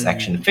buy this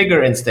action Mm.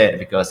 figure instead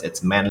because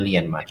it's manly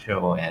and macho,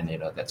 and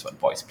that's what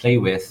boys play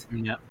with.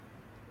 Yeah.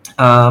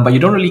 But you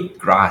don't really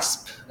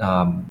grasp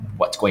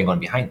what's going on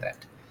behind that,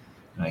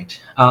 right?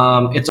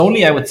 It's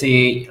only, I would say,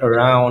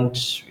 around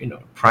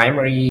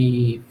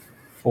primary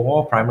four,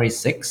 primary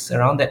six,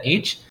 around that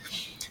age,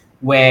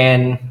 when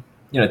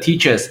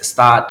teachers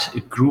start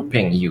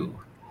grouping you,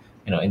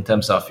 in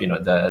terms of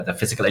the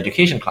physical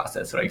education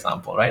classes, for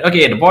example, right?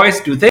 Okay, the boys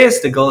do this,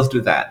 the girls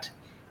do that.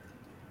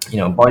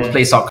 Boys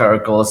play Mm. soccer,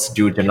 girls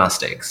do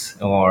gymnastics,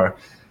 or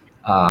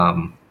um,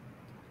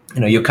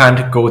 you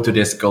can't go to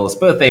this girl's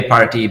birthday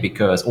party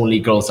because only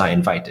girls are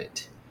invited.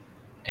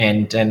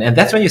 And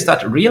that's when you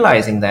start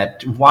realizing that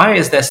why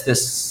is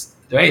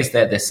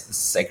there this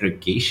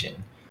segregation,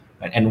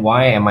 right? And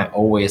why am I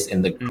always in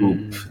the group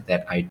Mm.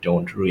 that I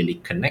don't really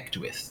connect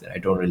with, that I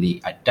don't really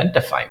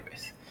identify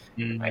with,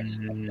 right?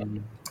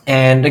 Mm.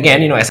 And again,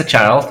 as a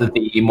child,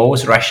 the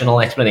most rational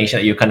explanation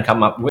that you can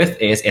come up with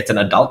is it's an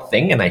adult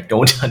thing and I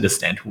don't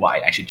understand why,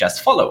 I should just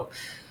follow,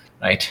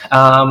 right?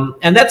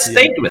 And that Yeah.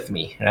 stayed with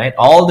me, right,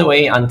 all the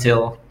way until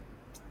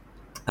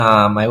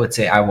I would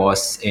say I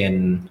was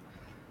in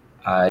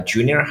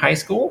junior high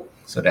school.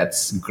 So that's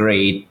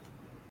grade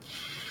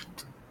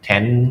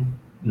 10,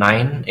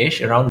 9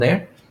 ish, around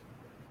there.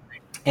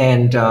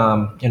 And,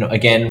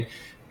 again,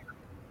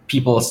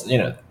 people,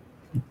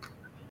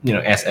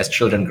 as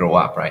children grow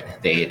up, right,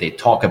 they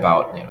talk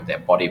about their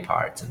body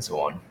parts and so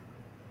on.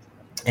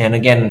 And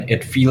again,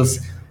 it feels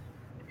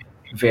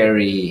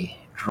very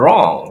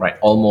wrong, right,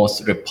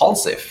 almost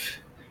repulsive,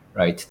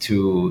 right,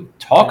 to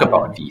talk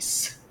about Mm. these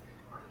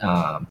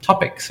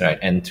topics, right,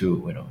 and to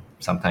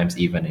sometimes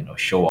even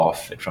show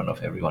off in front of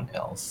everyone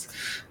else.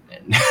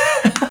 And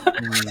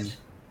Mm.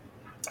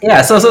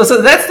 yeah, so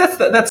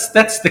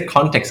that's the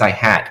context I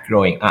had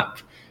growing up,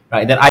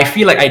 right? That I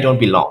feel like I don't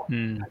belong,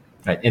 Mm.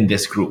 right, in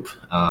this group,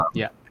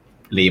 Yeah.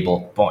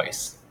 labeled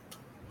boys.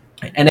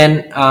 And then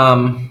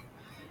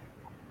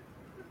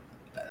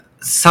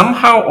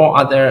somehow or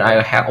other,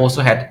 I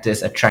also had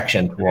this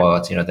attraction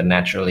towards the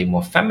naturally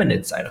more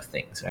feminine side of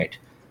things, right?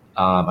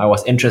 I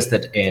was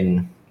interested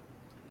in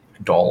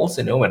dolls,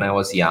 when I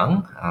was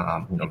young,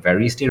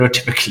 very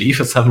stereotypically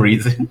for some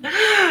reason.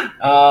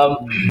 um,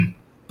 Mm.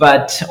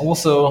 but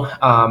also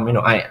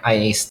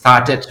I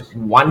started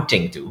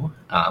wanting to,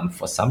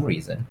 for some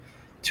reason,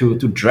 to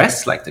dress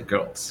like the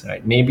girls,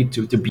 right? Maybe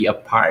to be a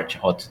part,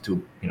 or to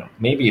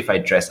maybe if I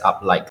dress up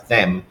like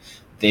them,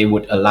 they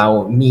would allow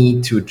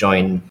me to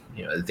join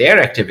their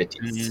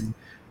activities Mm.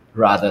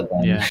 rather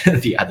than Yeah.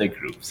 the other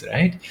groups,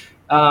 right?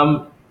 um,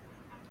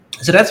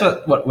 so that's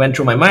what went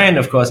through my mind.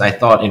 Of course, I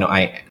thought,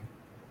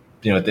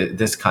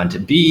 this can't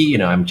be,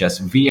 I'm just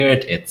weird,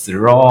 it's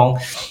wrong.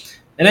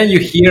 And then you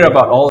hear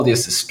about all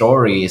these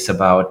stories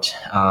about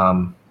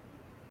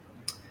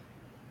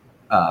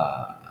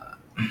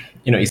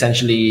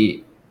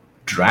essentially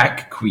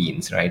drag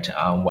queens, right?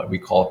 What we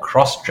call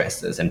cross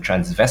dressers and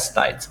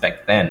transvestites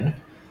back then,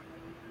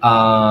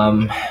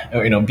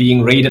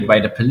 being raided by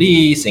the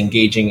police,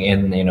 engaging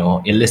in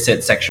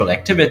illicit sexual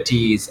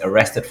activities,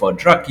 arrested for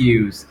drug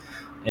use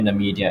in the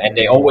media, and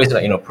they always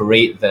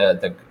parade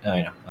the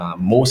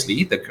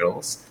mostly the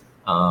girls,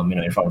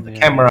 in front of the Yeah.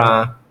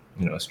 camera,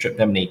 strip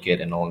them naked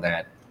and all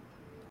that,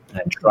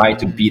 and try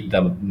to Mm. beat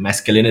the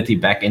masculinity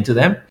back into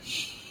them.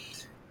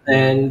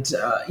 And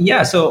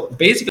yeah, so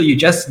basically, you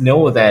just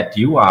know that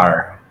you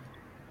are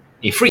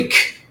a freak,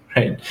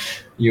 right?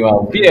 You are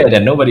weird, Mm.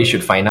 and nobody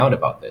should find out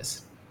about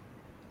this.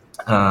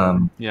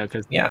 Yeah,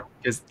 because Yeah,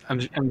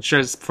 I'm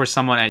sure for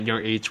someone at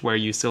your age where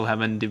you still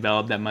haven't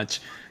developed that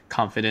much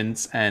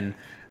confidence and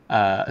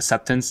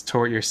acceptance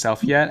toward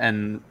yourself yet,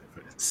 and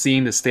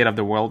seeing the state of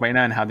the world right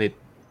now and how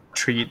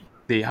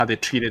how they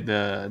treated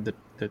the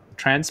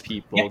trans yeah,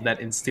 people, that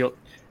instilled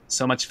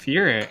so much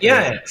fear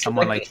yeah, in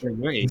someone exactly, like you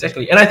at your age.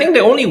 exactly. And I think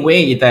the only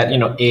way that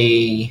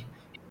a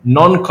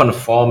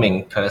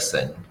non-conforming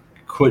person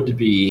could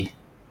be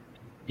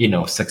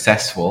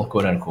successful,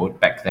 quote unquote,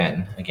 back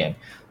then, again,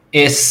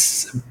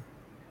 is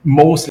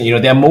mostly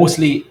they're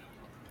mostly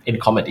in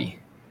comedy.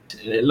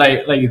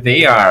 Like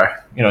they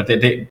are,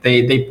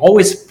 they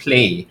always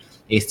play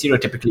a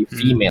stereotypically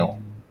female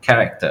Mm.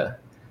 character,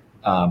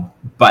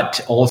 but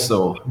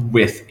also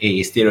with a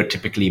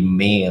stereotypically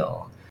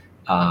male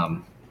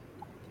um,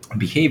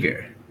 behavior,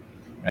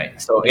 right?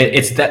 So Mm.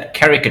 it's that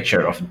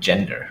caricature of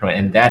gender, right?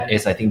 And that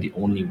is, I think, the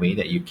only way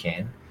that you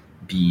can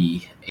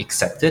be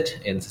accepted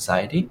in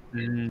society,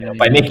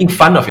 by making Mm.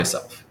 fun of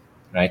yourself,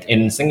 right?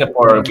 In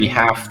Singapore, we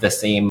have Mm. the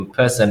same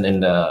person in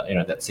the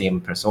that same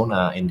persona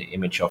in the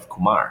image of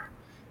Kumar,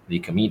 the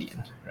comedian,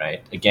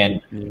 right? Again,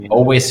 Yeah.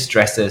 always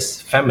dresses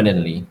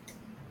femininely,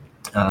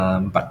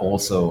 but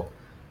also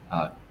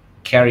uh,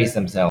 carries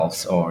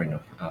themselves, or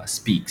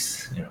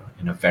speaks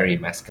in a very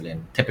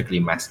masculine, typically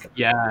masculine.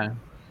 Yeah.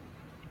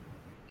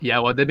 Yeah,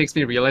 well, that makes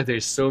me realize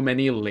there's so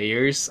many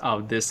layers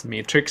of this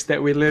matrix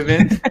that we live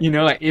in.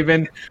 Like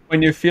even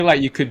when you feel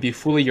like you could be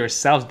fully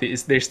yourself,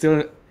 there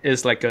still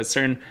is like a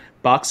certain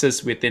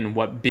boxes within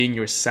what being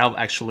yourself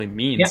actually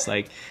Yeah, means.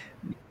 Like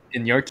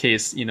in your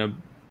case,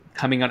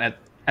 coming out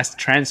as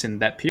trans in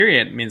that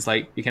period means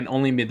like you can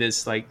only be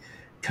this like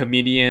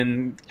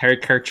comedian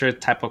caricature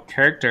type of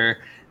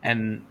character,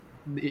 and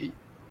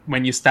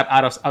when you step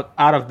out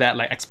of that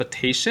like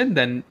expectation,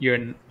 then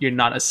you're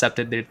not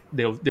accepted.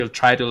 They'll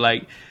try to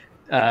like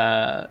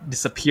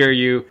disappear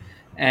you,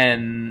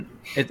 and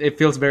it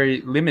feels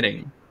very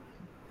limiting.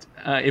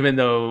 Even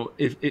though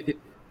if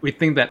we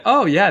think that,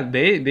 oh yeah,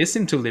 they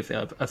seem to live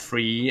a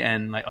free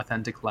and like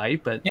authentic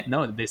life, but yeah,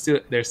 no,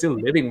 they're still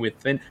living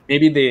within.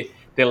 Maybe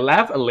they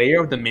left a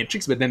layer of the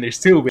matrix, but then they're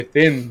still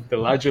within the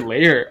larger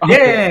layer yeah, of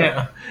yeah, the yeah, of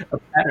yeah. a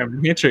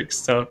pattern matrix.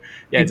 So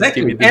yeah, it just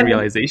gave me Exactly. this And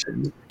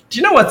realization. do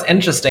you know what's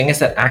interesting is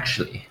that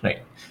actually,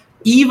 right,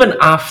 even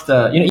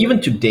after,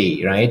 even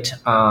today, right,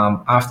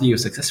 after you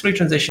successfully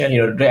transition,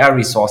 there are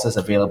resources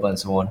available and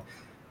so on.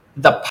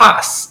 The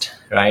past,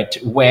 right,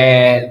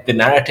 where the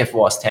narrative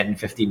was 10,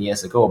 15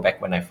 years ago,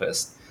 back when I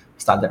first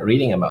started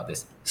reading about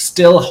this,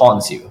 still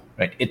haunts you,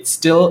 right? It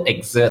still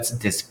exerts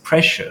this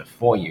pressure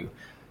for you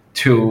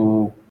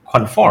to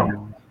conform,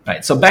 Mm,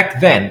 right? So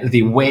back then,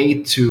 the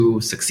way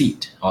to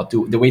succeed or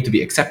the way to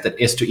be accepted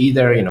is to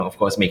either, of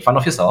course, make fun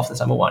of yourself, that's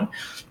number one,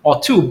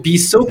 or two, be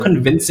so mm,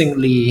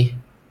 convincingly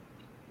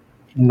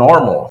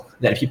normal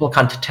that people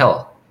can't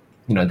tell,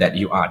 that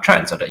you are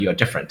trans or that you are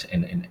different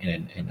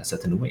in a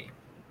certain way.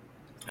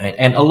 Right?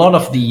 And a lot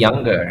of the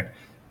younger,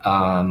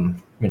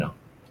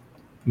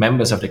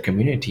 members of the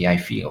community, I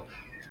feel,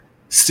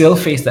 still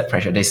face that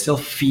pressure. They still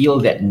feel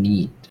that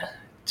need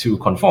to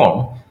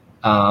conform,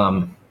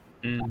 um,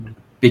 mm.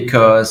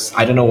 because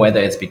I don't know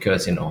whether it's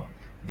because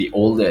the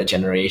older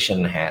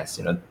generation has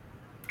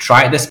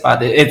tried this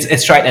path.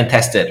 It's tried and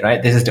tested,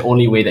 right? This is the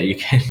only way that you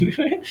can.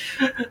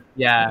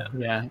 Yeah.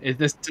 It's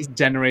this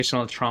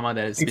generational trauma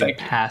that has been Exactly,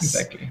 passed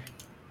exactly.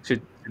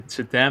 to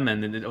to them,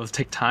 and it will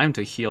take time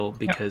to heal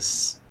Yeah.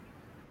 because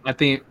I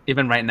think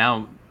even right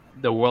now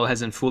the world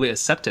hasn't fully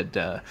accepted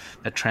the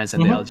trans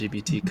and the Hmm.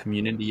 LGBT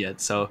community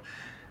yet. So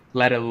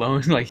let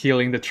alone like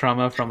healing the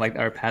trauma from like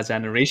our past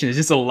generation, it's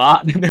just a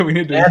lot that we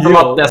need to There's a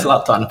lot. heal. There's a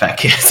lot to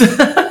unpack. Yes.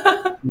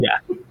 Yeah,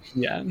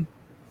 yeah.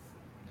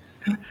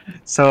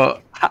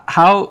 So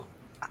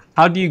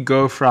how do you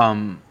go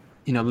from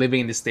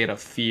living in this state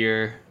of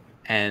fear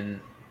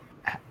and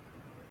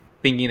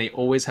thinking they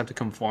always have to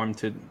conform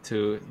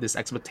to these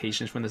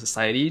expectations from the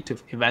society to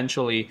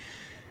eventually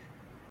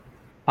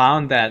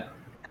found that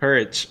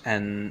courage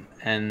and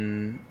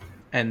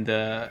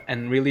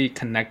really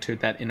connect to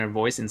that inner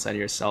voice inside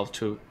yourself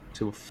to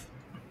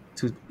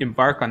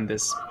embark on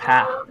this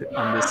path,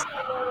 on this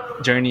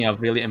journey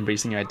of really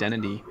embracing your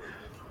identity.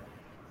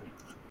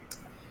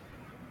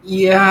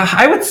 Yeah,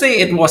 I would say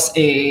it was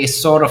a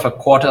sort of a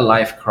quarter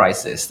life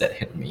crisis that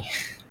hit me.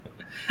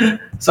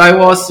 So I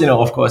was,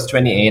 of course,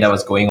 28. I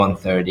was going on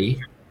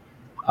 30.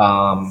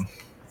 Um,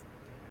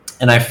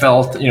 and I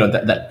felt,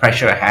 that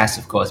pressure has,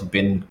 of course,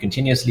 been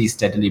continuously,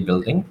 steadily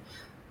building.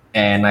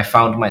 And I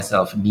found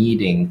myself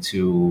needing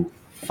to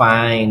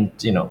find,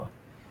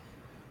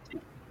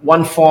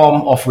 one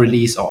form of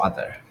release or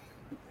other.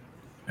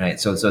 Right.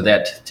 So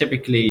that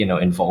typically,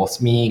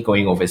 involves me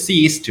going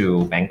overseas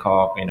to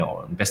Bangkok,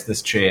 on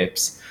business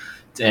trips,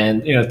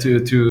 and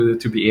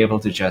to be able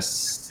to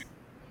just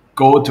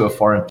go to a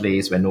foreign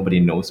place where nobody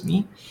knows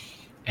me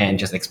and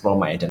just explore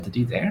my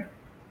identity there.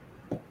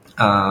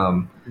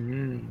 Um,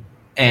 Mm,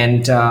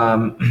 and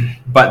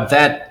but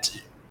that,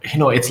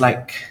 it's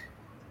like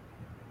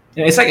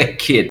it's like a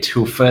kid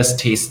who first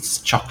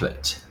tastes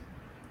chocolate.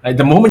 Like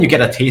the moment you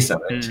get a taste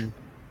of it, mm,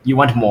 you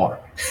want more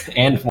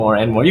and more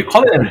and more. You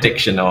call it an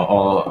addiction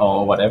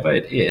or whatever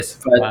it is,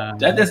 but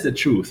that um, is the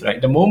truth,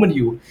 right? The moment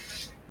you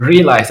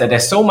realize that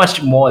there's so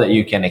much more that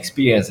you can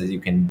experience, that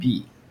you can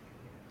be,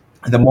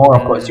 the more,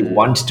 of course, you mm,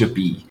 want to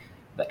be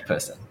that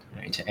person,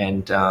 right?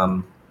 And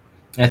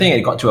I think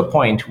it got to a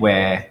point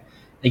where,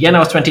 again, I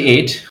was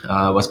 28,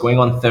 was going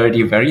on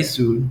 30 very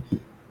soon,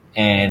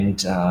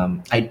 and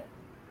I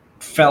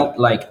felt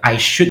like I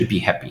should be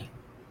happy.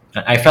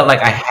 I felt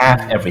like I have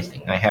mm,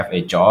 everything. I have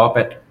a job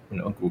at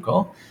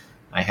Google.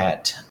 I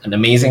had an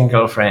amazing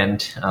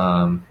girlfriend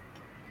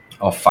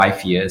of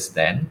 5 years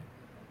then,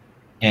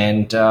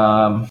 and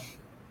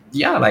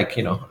yeah, like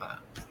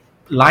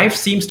life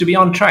seems to be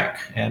on track,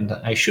 and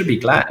I should be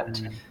glad.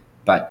 mm,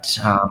 But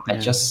I yeah.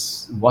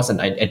 just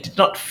wasn't. I did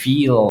not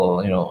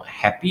feel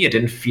happy. I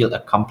didn't feel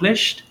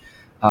accomplished.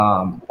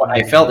 What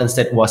I Mm, felt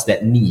instead was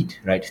that need,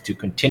 right, to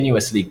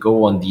continuously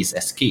go on these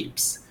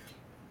escapes,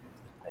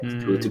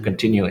 to mm,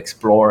 continue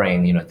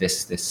exploring,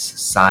 this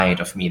side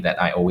of me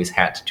that I always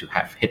had to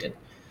have hidden.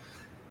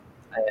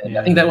 And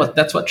I think yeah.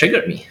 that's what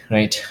triggered me,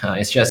 right?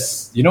 It's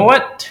just, you know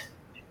what?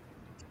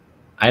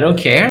 I don't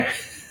care.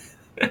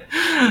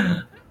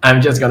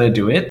 I'm just gonna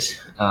do it.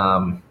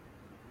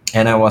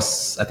 And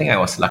I think I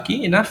was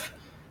lucky enough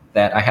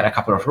that I had a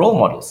couple of role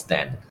models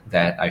then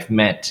that I've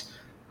met,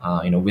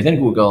 within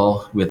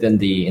Google, within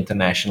the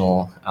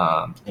international,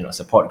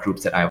 support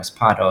groups that I was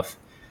part of,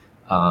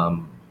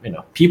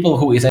 people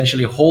who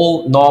essentially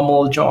hold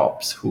normal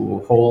jobs,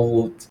 who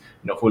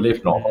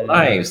live normal Mm,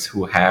 lives,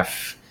 who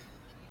have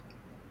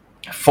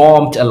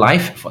formed a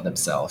life for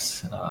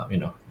themselves,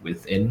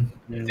 within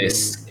mm,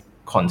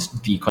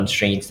 the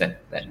constraints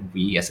that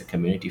we as a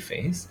community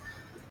face,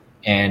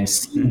 and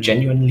seem mm,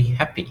 genuinely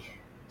happy.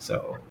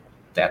 So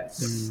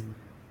that's, mm,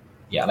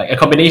 yeah, like a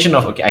combination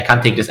of, okay, I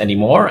can't take this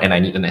anymore and I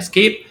need an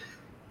escape,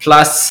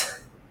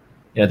 plus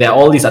there are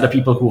all these other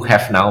people who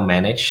have now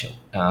managed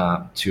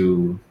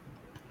to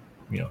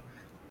you know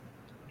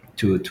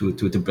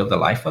to build a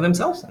life for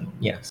themselves, and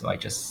yeah, so I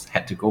just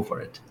had to go for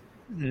it.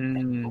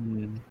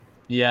 mm.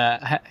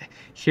 Yeah,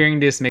 hearing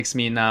this makes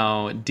me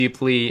now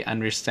deeply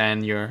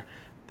understand your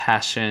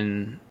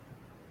passion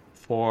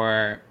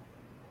for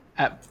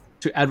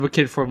to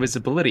advocate for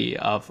visibility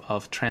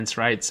of trans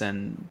rights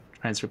and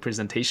trans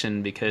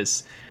representation,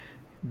 because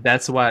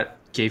that's what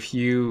gave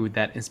you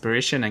that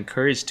inspiration and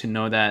courage to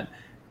know that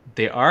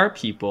there are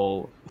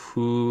people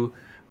who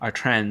are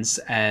trans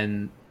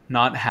and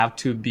not have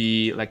to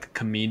be like a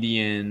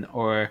comedian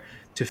or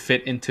to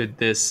fit into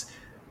this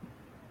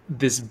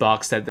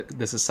box that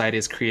the society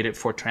has created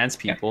for trans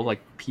Yeah, people,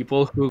 like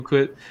people who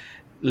could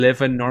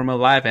live a normal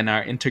life and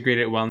are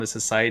integrated well in the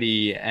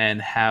society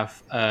and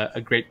have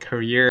a great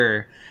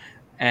career,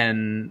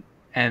 and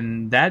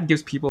that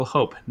gives people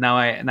hope. Now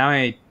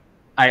I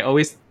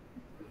always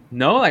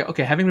know, like,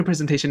 okay, having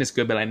representation is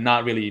good, but I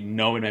not really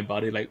know in my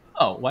body, like,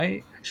 oh,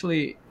 why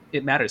actually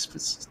it matters.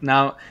 But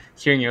now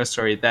hearing your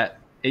story, that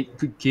it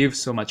could give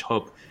so much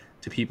hope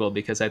to people,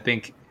 because I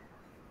think,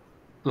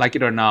 like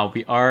it or not,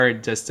 we are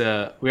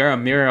a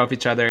mirror of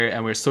each other,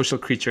 and we're social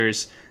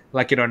creatures.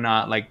 Like it or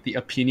not, like the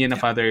opinion yeah,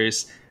 of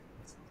others,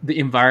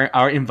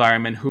 our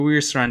environment, who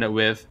we're surrounded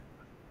with,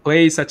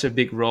 plays such a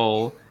big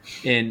role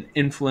in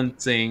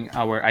influencing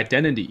our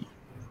identity.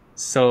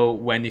 So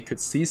when you could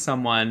see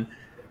someone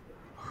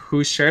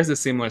who shares a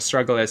similar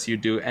struggle as you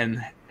do,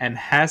 and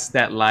has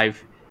that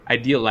life,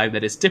 ideal life,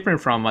 that is different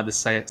from what the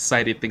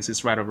society thinks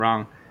is right or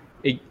wrong,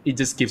 it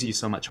just gives you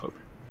so much hope.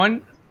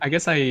 One, I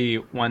guess I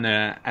want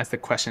to ask the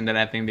question that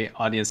I think the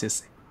audience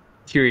is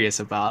curious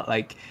about,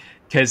 like,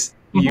 because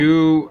mhm,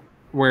 you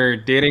were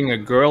dating a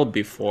girl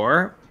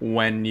before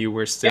when you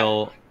were yeah.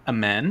 still a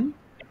man.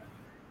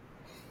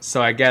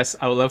 So I guess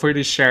I would love for you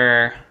to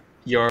share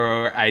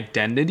your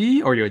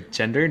identity, or your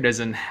gender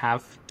doesn't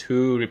have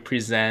to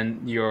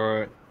represent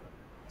your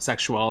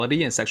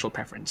sexuality and sexual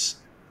preference.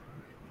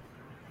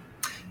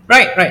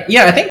 Right.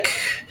 Yeah, I think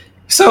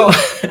so.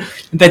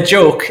 The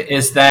joke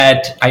is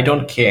that I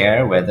don't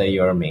care whether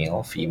you're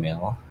male,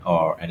 female,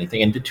 or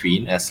anything in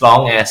between, as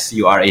long as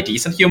you are a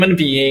decent human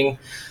being,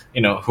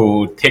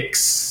 who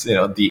ticks,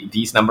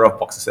 these number of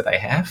boxes that I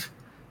have,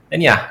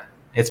 then yeah,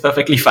 it's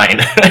perfectly fine.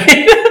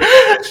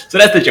 Right? So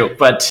that's the joke.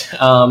 But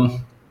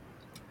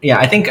yeah,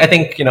 I think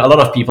a lot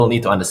of people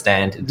need to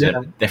understand the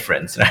Yeah.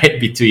 difference, right,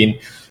 between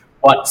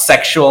what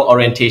sexual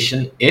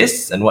orientation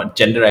is and what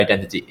gender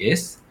identity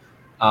is,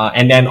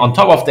 and then on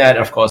top of that,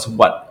 of course,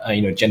 what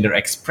gender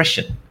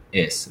expression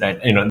is, right?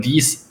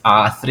 These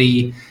are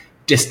three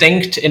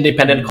distinct,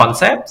 independent Mm,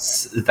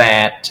 concepts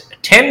that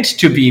tend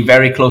to be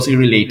very closely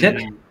related.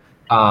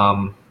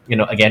 mm,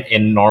 Again,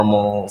 in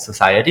normal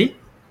society,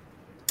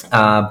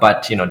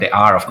 but there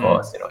are, of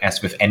course, mm,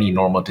 as with any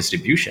normal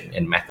distribution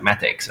in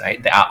mathematics,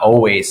 right? There are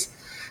always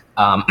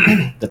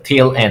the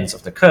tail ends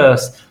of the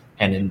curves,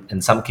 and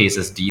in some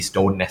cases, these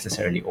don't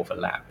necessarily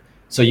overlap.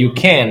 So you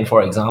can,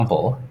 for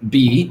example,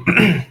 be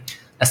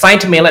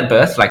assigned male at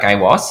birth, like I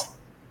was,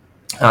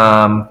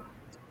 um,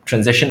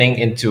 transitioning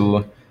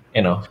into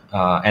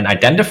and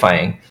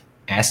identifying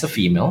as a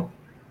female,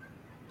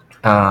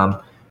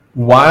 um,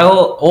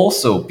 while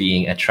also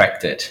being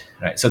attracted,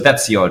 right? So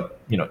that's your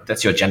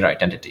gender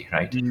identity,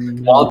 right?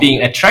 While mm. being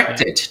Yeah.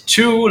 attracted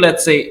to,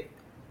 let's say,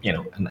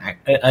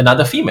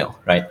 another female,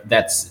 right?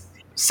 That's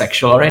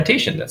sexual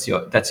orientation.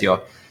 That's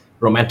your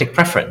romantic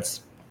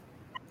preference,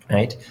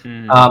 right?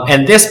 Mm.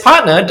 And this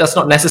partner does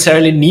not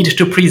necessarily need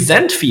to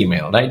present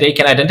female, right? They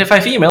can identify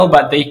female,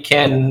 but they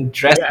can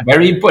dress Yeah.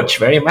 very butch,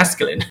 very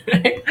masculine,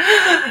 right?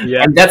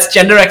 Yeah. And that's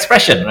gender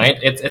expression, right?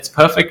 It's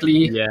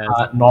perfectly Yes.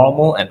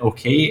 normal and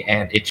okay,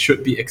 and it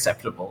should be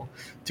acceptable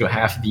to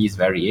have these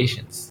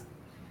variations.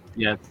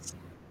 Yes.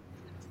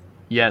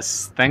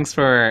 Yes, thanks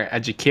for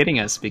educating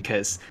us,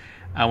 because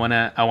I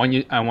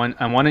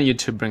wanted you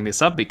to bring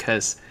this up,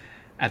 because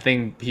I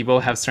think people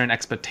have certain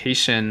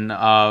expectation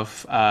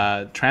of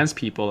trans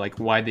people, like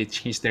why they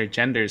change their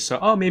gender. So,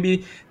 oh,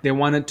 maybe they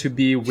wanted to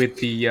be with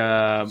the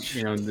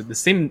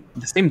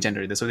same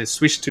gender, so they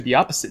switch to the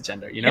opposite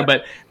gender. Yeah.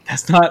 But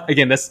that's not,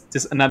 again, that's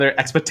just another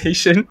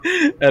expectation,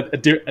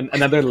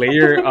 another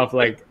layer of,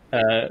 like,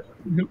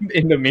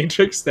 in the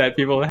matrix that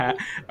people are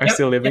Yep.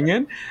 still living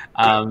Yep.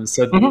 in.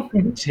 So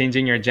Mhm.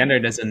 changing your gender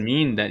doesn't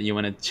mean that you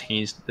want to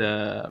change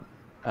the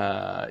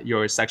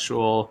your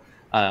sexual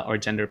or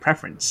gender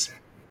preference.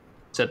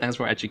 So thanks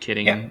for Yeah.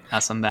 educating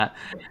us on that.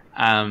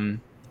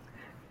 Um,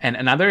 and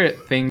another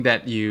thing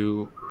that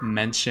you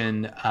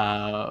mentioned,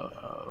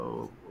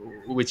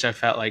 which I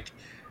felt like,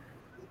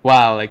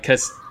 wow, like,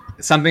 because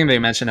something they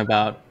mentioned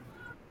about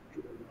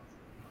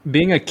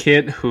being a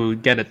kid who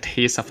get a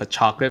taste of a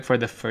chocolate for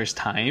the first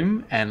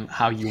time and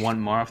how you want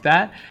more of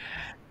that.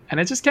 And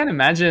I just can't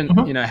imagine,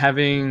 Mhm,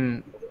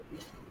 having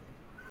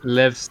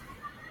lived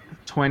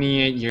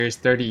 28 years,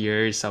 30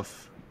 years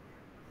of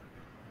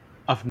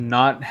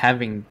not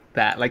having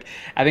that. Like,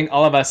 I think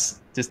all of us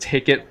just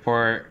take it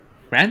for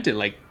granted.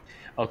 Like,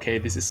 okay,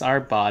 this is our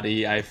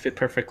body. I fit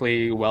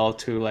perfectly well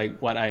to like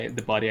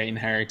the body I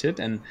inherited,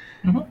 and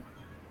mhm,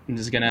 I'm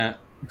just gonna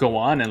go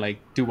on and like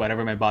do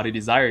whatever my body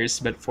desires.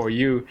 But for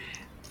you,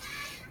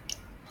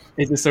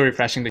 it's just so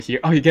refreshing to hear.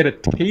 Oh, you get a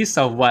taste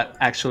of what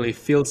actually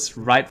feels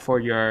right for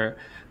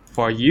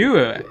you,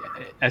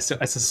 as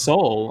a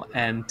soul,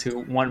 and to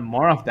want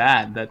more of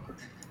that.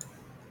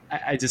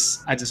 I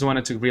just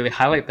wanted to really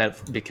highlight that,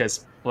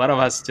 because a lot of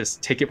us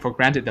just take it for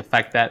granted, the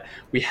fact that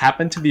we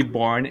happen to be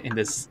born in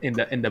this in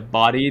the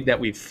body that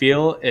we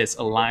feel is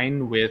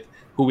aligned with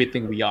who we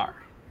think we are.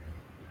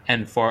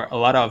 And for a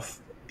lot of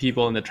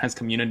people in the trans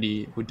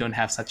community who don't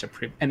have such a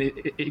and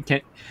it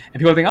can,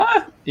 and people think,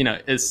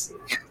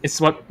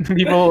 it's what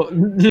people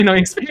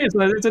experience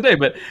today.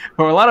 But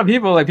for a lot of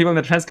people, like people in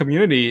the trans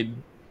community,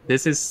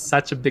 this is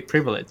such a big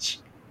privilege.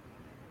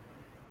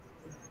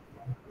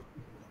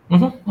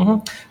 mhm,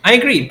 mhm. I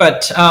agree,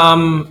 but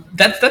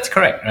that's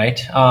correct,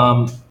 right?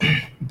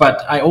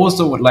 But I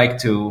also would like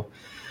to,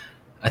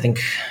 I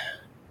think,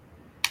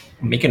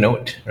 make a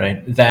note,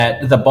 right,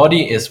 that the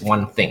body is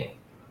one thing,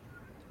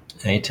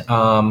 right?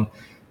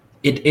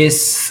 It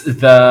is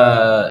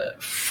the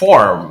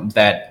form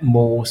that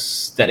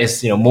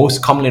is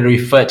most commonly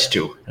referred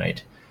to,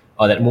 right,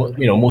 or that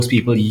most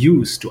people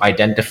use to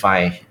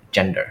identify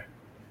gender.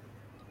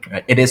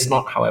 Right? It is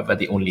not, however,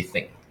 the only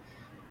thing.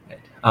 Right?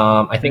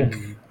 I think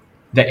Mm,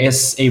 there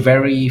is a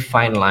very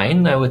fine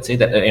line, I would say,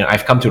 that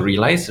I've come to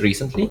realize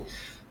recently,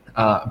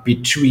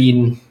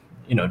 between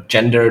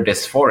gender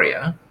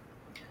dysphoria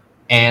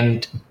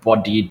and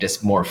body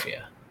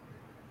dysmorphia.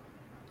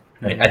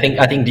 Right? I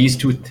think these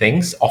two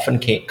things often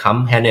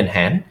come hand in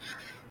hand,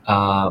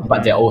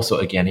 but they're mm, also,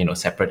 again,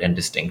 separate and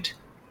distinct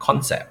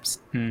concepts.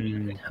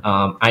 mm,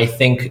 I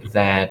think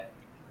that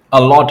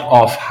a lot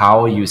of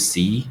how you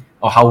see,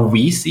 or how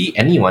we see,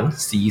 anyone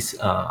sees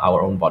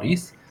our own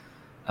bodies,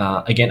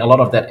 again, a lot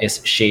of that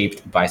is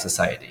shaped by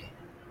society,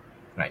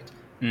 right?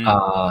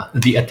 mm,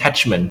 The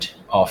attachment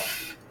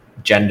of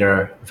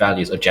gender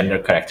values or gender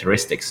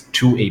characteristics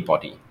to a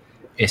body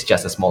is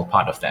just a small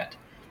part of that.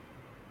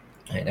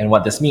 Right? And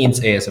what this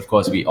means is, of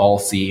course, we all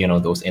see,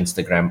 those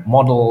Instagram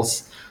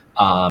models,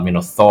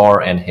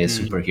 Thor and his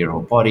mm,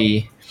 superhero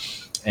body,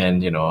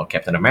 and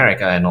Captain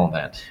America and all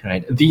that.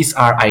 Right? These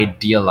are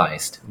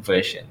idealized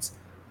versions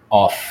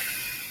of,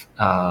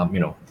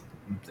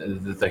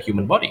 the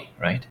human body,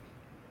 right?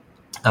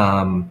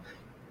 Um,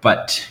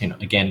 but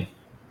again,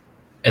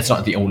 it's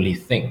not the only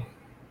thing.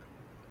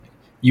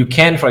 You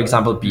can, for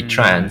example, be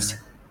trans,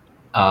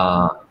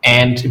 mm,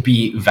 and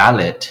be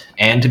valid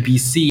and be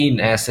seen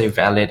as a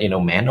valid,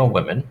 man or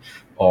woman,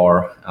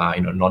 or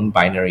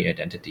non-binary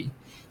identity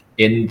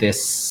in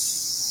this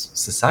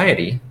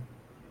society,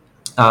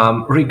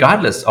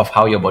 regardless of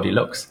how your body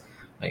looks.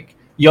 Like,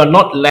 you're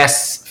not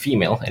less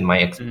female in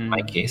my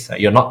mm. case.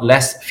 You're not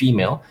less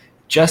female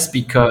just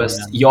because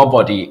Yeah. your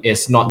body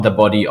is not the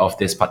body of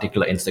this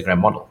particular Instagram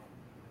model.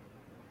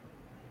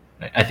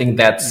 Right? I think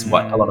that's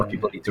what a lot of Mm.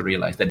 people need to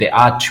realize, that there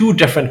are two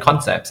different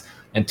concepts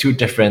and two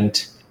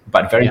different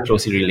but very Yeah.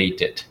 closely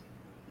related,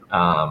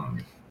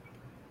 um,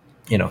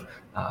 you know,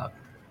 uh,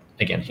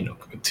 again,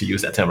 to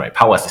use that term, right,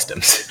 power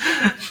systems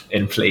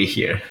in play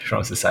here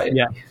from society.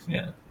 Yeah.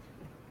 Yeah.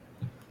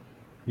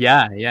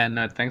 Yeah. Yeah.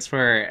 No, thanks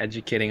for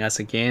educating us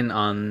again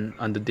on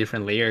the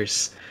different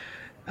layers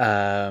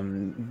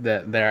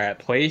that are at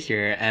play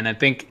here. And I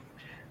think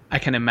I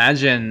can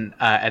imagine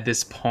at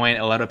this point,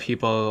 a lot of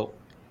people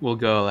will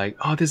go like,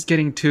 "Oh, this is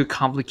getting too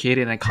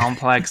complicated and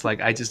complex.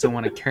 Like, I just don't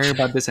want to care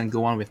about this and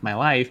go on with my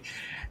life."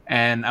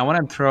 And I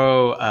want to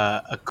throw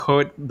a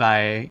quote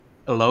by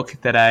Locke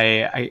that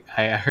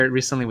I heard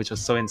recently, which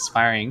was so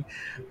inspiring,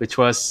 which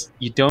was,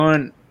 "You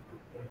don't,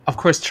 of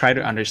course, try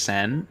to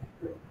understand,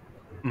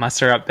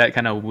 muster up that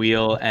kind of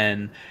will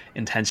and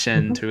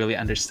intention Hmm. to really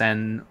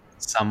understand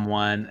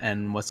someone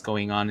and what's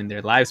going on in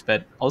their lives,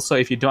 but also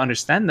if you don't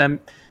understand them,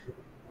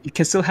 you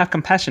can still have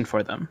compassion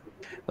for them.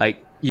 Like,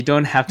 Yep. you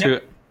don't have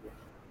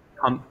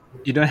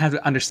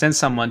to understand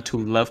someone to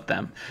love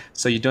them.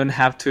 So Yep.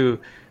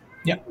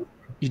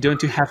 you don't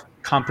to have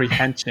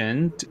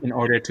comprehension in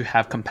order to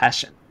have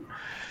compassion.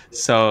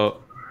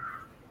 So,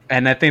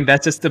 and I think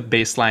that's just the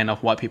baseline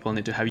of what people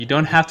need to have. You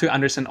don't have to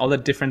understand all the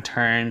different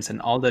terms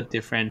and all the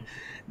different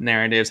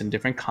narratives and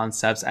different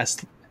concepts,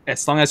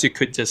 as long as you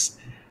could just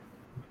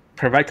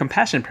provide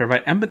compassion,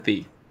 provide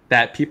empathy,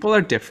 that people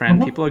are different,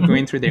 Hmm. people are Hmm.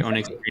 going through their own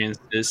Exactly.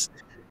 experiences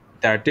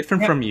that are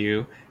different from Yep.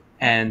 you,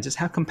 and just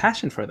have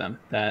compassion for them,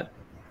 that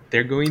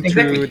they're going through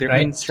Exactly. their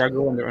own Right.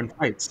 struggle and their own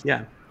fights.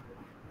 Yeah.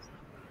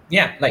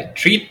 Yeah. Like,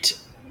 treat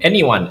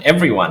anyone,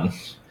 everyone,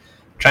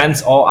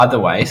 trans or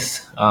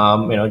otherwise,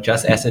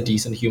 just as a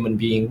decent human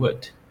being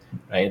would,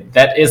 right?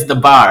 That is the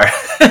bar,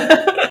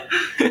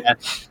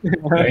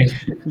 right?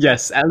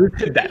 Yes, at least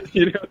to that.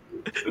 You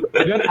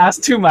don't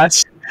ask too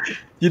much.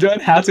 You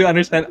don't have to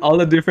understand all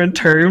the different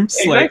terms.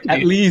 Like at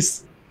Exactly,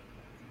 least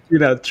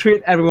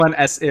treat everyone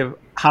as if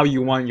how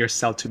you want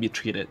yourself to be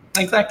treated.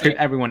 Treat exactly.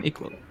 everyone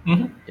equally.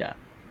 Mhm. Yeah,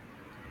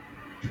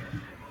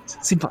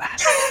 simple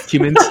as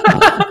humans.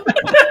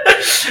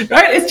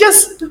 Right? It's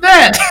just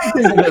that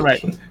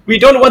Right. we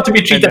don't want to be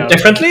I treated know.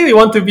 differently. We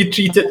want to be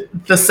treated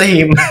the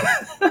same.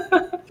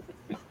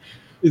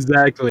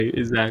 Exactly.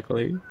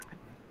 Exactly.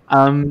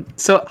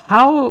 So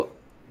how?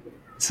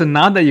 So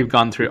now that you've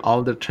gone through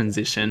all the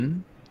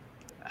transition,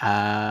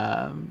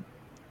 um,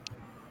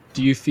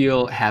 do you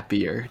feel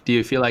happier? Do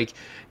you feel like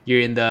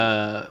you're in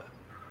the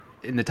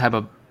type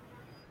of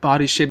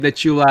body shape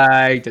that you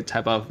like, the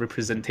type of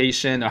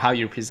representation, or how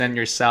you present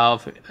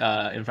yourself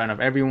in front of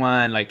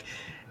everyone? Like,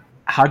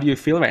 how do you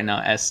feel right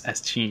now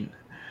as Chin?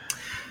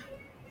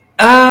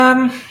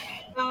 Um,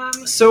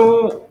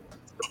 so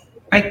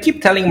I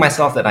keep telling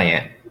myself that I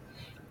am.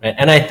 Right?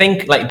 And I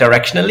think, like,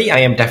 directionally, I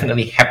am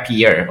definitely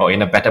happier or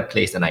in a better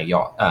place than I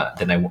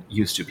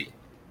used to be.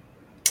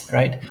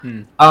 Right.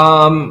 Hmm.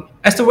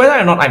 As to whether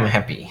or not I'm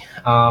happy,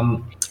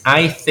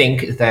 I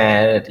think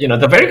that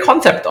the very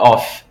concept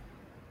of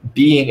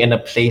being in a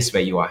place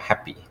where you are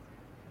happy,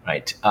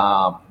 right?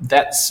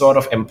 That sort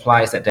of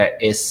implies that there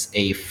is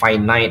a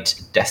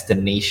finite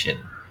destination,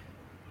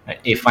 right?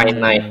 A Hmm.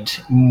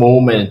 finite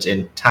moment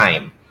in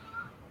time,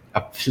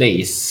 a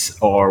place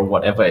or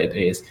whatever it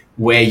is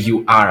where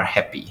you are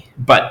happy.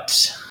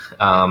 But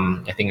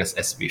I think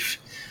as we've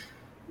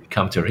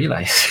come to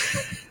realize,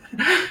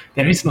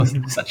 there is no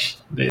such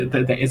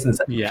there isn't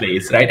such a Yeah.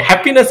 place, right?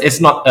 Happiness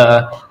is not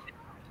a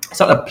it's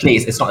not a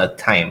place, it's not a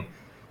time.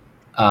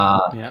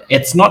 Yeah.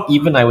 It's not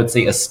even, I would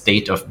say, a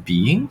state of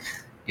being.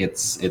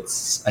 It's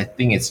I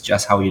think it's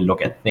just how you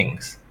look at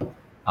things.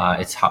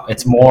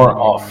 It's more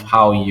of Hmm.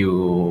 how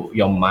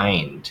your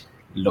mind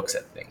looks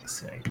at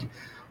things, right?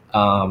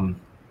 Um,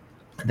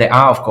 there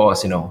are, of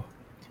course,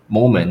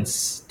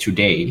 moments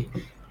today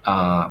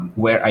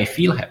where I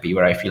feel happy,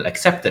 where I feel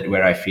accepted,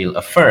 where I feel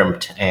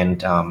affirmed,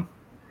 and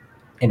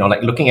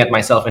like looking at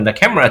myself in the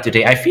camera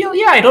today, I feel,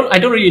 yeah, I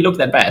don't really look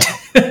that bad.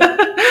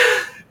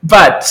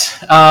 But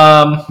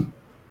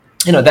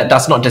that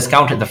does not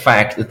discount the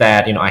fact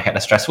that I had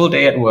a stressful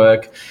day at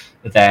work,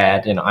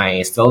 that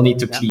I still need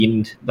to Yeah.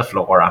 clean the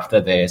floor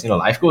after this.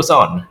 Life goes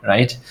on,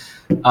 right?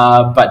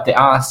 But there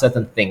are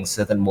certain things,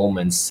 certain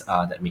moments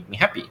that make me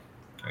happy.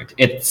 Right?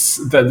 It's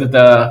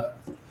the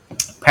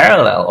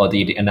parallel, or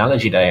the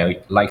analogy that I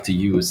like to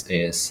use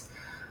is,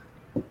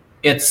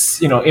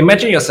 it's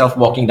imagine yourself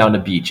walking down the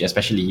beach,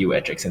 especially you,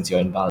 Edric, since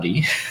you're in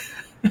Bali.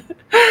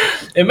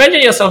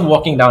 Imagine yourself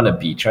walking down the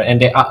beach, right?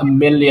 And there are a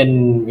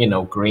million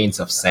grains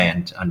of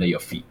sand under your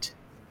feet,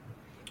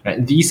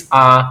 right? These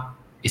are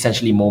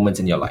essentially moments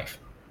in your life,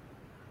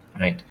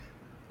 right?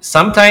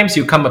 Sometimes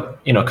you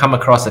come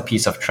across a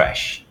piece of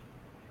trash,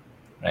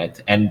 right?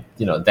 And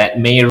that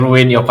may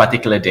ruin your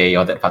particular day,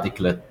 or that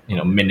particular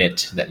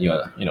minute that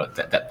you're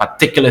that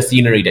particular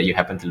scenery that you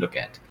happen to look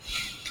at,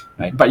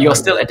 right? But you're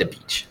Hmm. still at the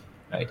beach,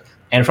 right?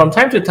 And from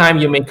time to time,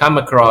 you may come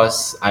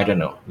across, I don't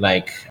know,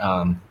 like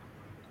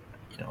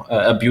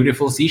a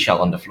beautiful seashell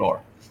on the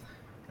floor,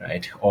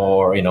 right?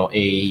 Or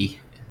a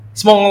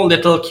small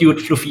little cute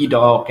fluffy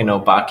dog,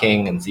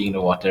 barking and seeing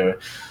the water.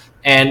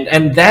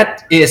 And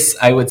that is,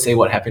 I would say,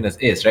 what happiness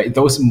is, right?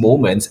 Those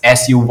moments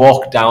as you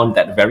walk down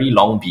that very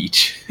long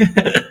beach,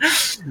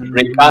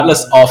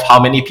 regardless Hmm. of how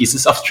many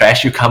pieces of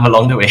trash you come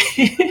along the way.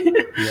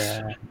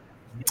 Yeah.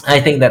 I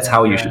think that's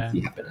how you should Yeah.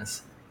 see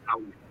happiness.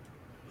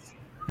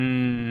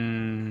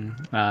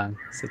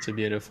 Such a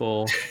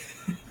beautiful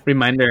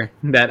reminder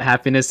that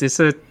happiness is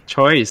a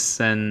choice,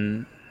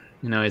 and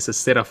it's a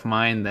state of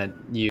mind that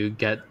you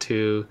get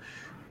to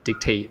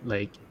dictate.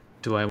 Like,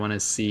 do I want to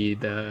see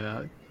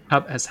the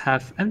cup as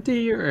half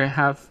empty or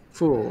half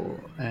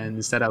full? And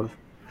instead of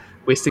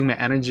wasting my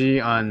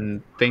energy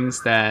on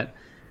things that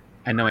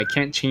I know I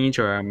can't change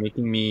or are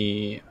making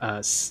me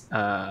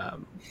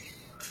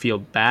feel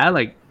bad,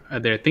 like, are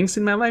there things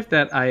in my life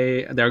that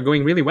are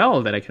going really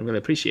well that I can really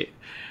appreciate?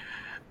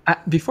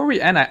 Before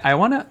we end, I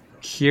want to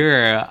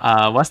hear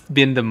what's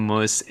been the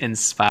most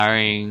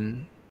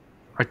inspiring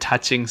or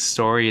touching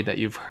story that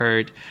you've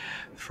heard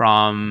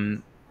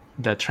from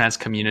the trans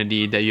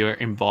community that you're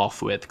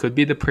involved with. Could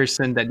be the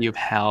person that you've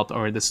helped,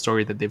 or the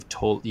story that they've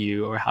told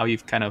you, or how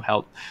you've kind of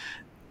helped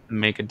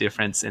make a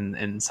difference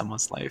in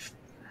someone's life.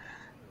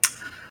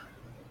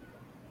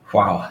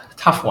 Wow,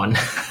 tough one.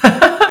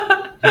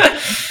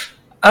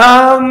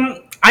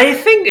 I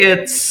think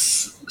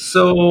it's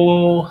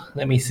so.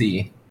 Let me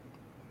see.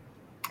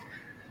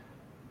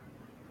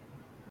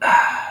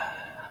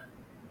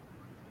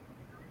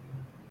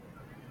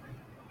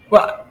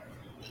 Well,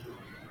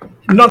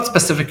 not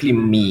specifically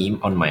me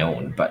on my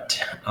own, but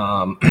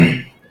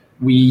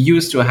we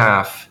used to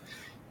have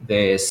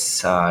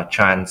this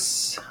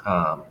trans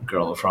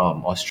girl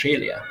from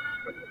Australia,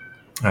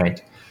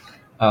 right?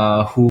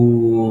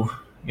 who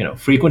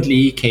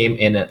frequently came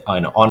in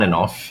on and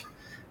off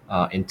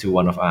into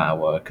one of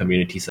our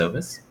community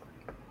service.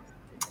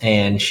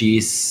 And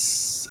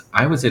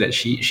I would say that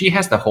she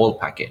has the whole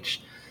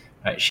package,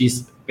 right?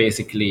 She's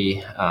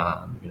basically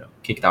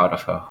kicked out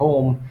of her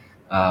home,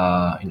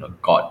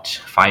 got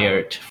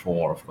fired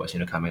for, of course,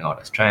 coming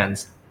out as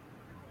trans,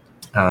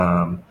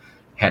 um,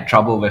 had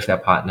trouble with their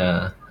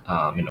partner,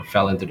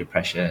 fell into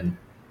depression,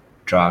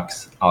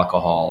 drugs,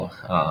 alcohol,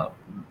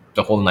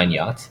 the whole nine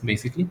yards,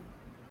 basically.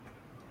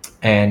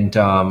 And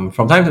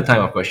from time to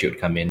time, of course, she would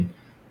come in,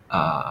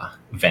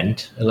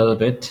 vent a little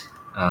bit,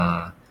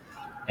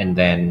 and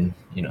then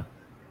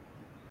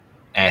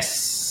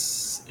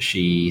as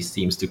she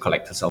seems to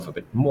collect herself a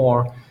bit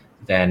more,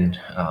 then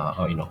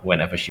or,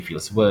 whenever she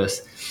feels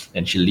worse,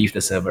 then she'll leave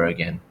the server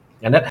again,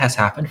 and that has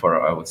happened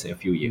for, I would say, a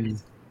few Mm.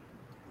 years.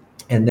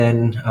 And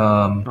then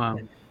Wow.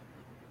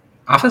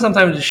 after some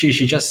time, she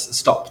just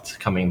stopped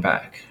coming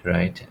back,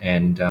 right?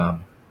 And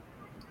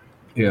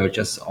we were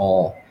just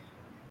all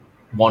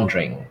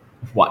wondering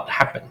what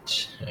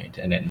happened, right?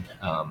 And then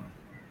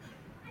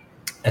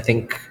I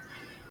think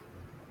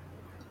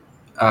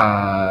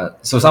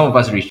so. Some of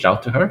us reached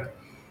out to her,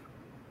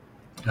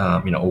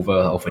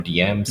 over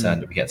DMs, Mm.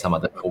 and we had some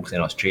other folks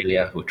in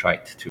Australia who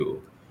tried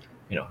to,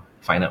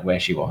 find out where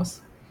she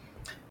was.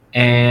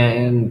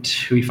 And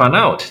we found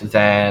out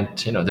that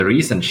the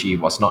reason she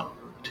was not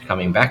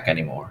coming back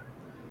anymore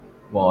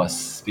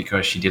was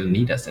because she didn't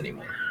need us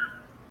anymore,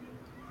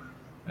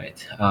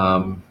 right?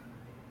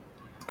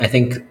 I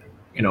think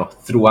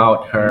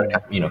throughout her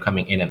Mm.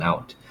 coming in and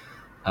out,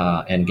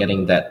 and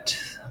getting that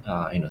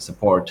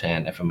support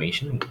and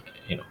affirmation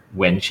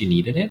when she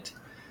needed it,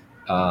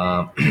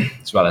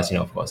 as well as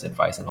of course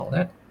advice and all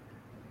that,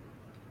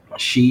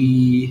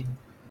 she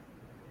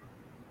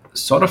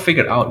sort of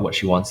figured out what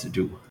she wants to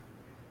do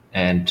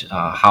and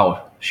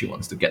how she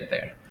wants to get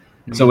there.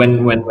 So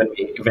when we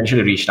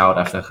eventually reached out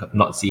after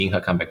not seeing her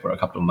come back for a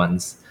couple of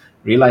months,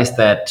 realized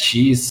that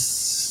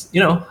she's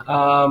in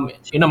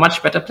a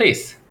much better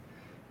place,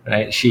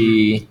 right?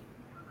 She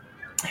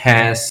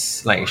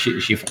has like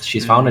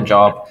she's found a Mm.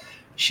 job,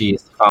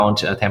 she's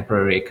found a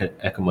temporary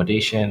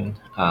accommodation.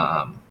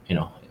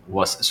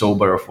 Was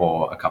sober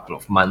for a couple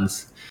of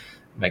months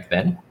back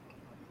then,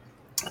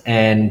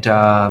 and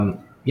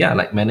yeah,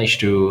 like managed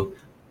to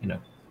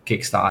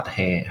kickstart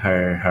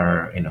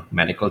her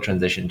medical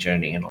transition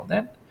journey and all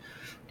that.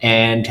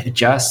 And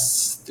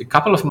just a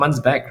couple of months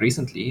back,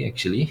 recently,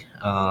 actually,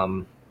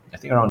 I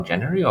think around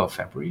January or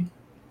February,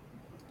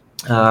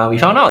 we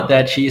found out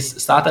that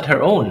she's started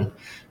her own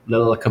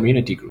little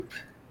community group.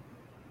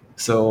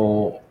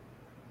 So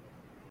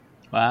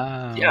yeah,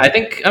 Wow. I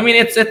think, I mean,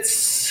 it's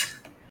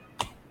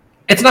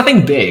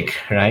nothing big,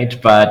 right?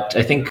 But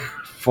I think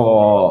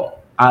for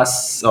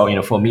us,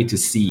 or for me to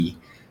see,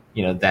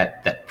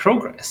 that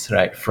progress,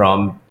 right,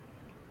 from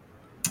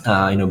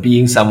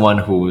being someone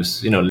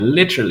who's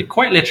literally,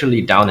 quite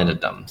literally down in the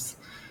dumps,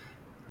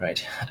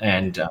 right,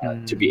 and to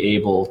Mm. be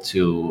able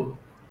to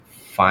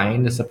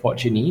find the support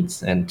she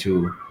needs and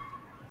to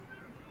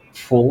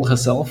pull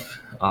herself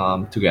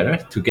together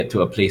to get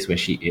to a place where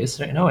she is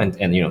right now, and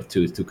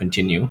to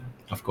continue,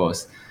 of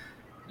course,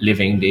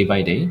 living day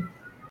by day.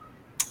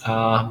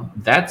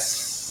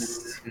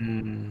 That's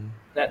Mm.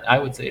 that I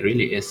would say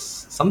really is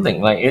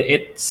something like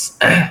it's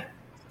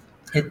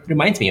it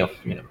reminds me of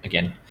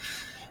again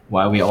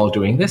why we're all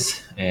doing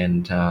this,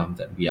 and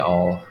that we are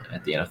all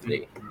at the end of the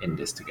day in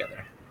this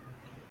together.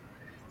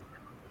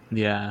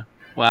 Yeah.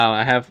 Wow.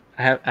 I have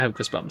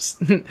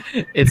goosebumps.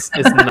 It's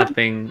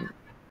nothing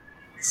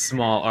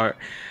small, or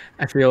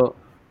I feel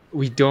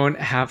we don't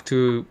have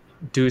to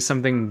do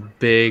something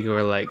big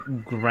or like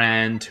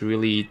grand to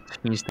really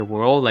change the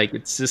world. Like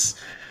it's just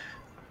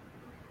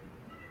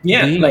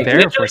Yeah, being like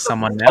there for literally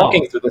someone else.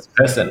 talking to this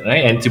person,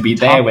 right, and to be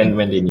there Talking,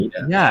 when they need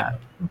us, yeah,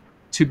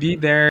 to be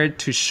there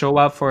to show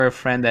up for a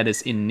friend that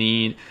is in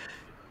need,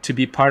 to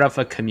be part of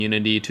a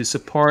community, to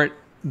support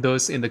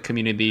those in the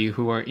community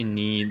who are in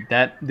need.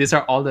 That these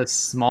are all the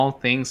small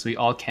things we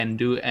all can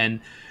do,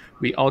 and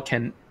we all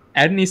can.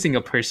 Any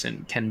single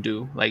person can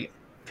do. Like,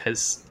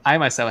 because I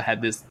myself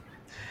had this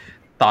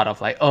thought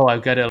of like, oh,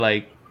 I've got to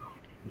like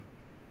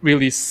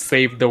really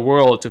save the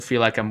world to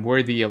feel like I'm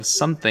worthy of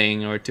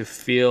something or to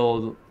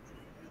feel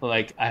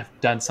like I've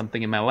done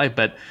something in my life.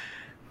 But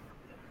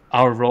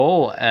our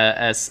role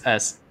as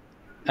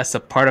a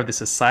part of the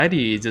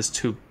society is just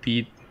to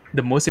be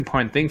the most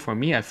important thing for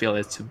me. I feel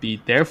is to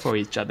be there for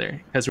each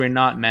other because we're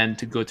not meant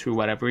to go through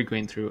whatever we're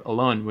going through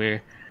alone.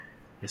 We're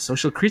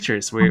social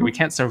creatures. We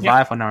can't yeah.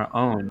 survive on our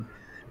own.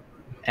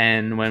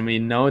 And when we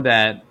know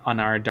that on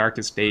our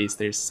darkest days,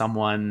 there's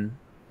someone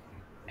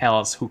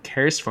else who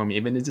cares for me,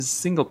 even if it's a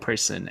single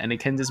person, and it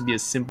can just be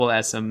as simple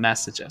as a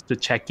message to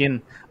check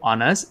in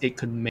on us, it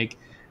could make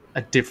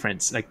a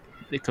difference. Like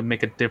it could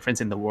make a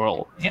difference in the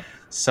world. Yeah.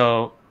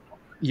 So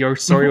your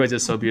story Hmm. was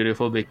just so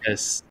beautiful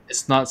because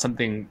it's not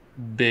something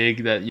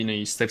big that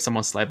you save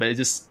someone's life, but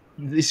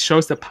it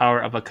shows the power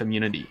of a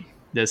community.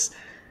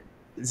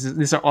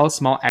 These are all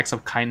small acts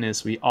of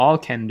kindness we all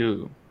can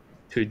do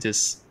to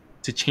just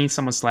to change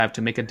someone's life,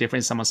 to make a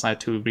difference in someone's life,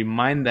 to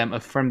remind them,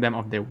 affirm them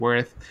of their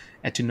worth,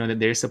 and to know that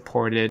they're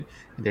supported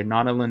and they're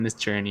not alone in this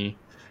journey.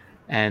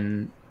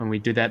 And when we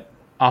do that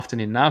often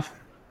enough,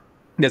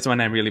 that's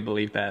when I really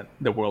believe that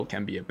the world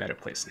can be a better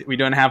place. We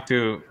don't have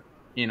to,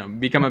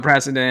 become a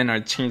president or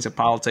change the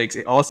politics.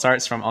 It all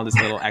starts from all these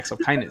little acts of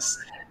kindness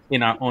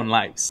in our own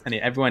lives. And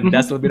if everyone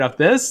does a Mhm. little bit of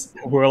this,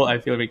 the world, I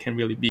feel, we can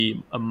really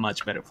be a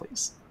much better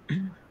place.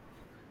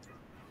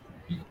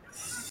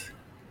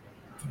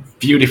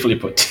 Beautifully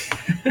put.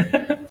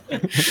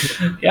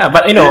 Yeah,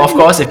 but of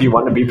course, if you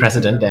want to be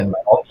president, then by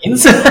all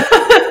means.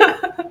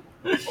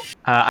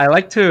 I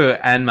like to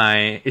end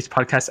my each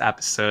podcast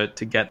episode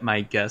to get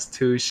my guests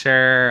to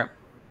share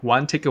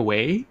one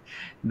takeaway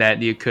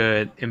that you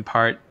could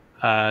impart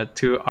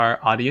to our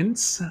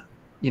audience.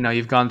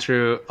 You've gone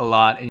through a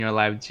lot in your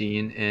life,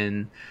 Gene,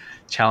 in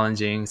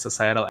challenging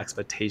societal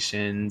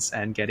expectations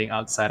and getting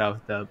outside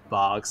of the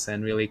box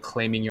and really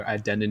claiming your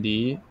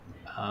identity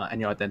and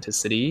your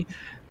authenticity.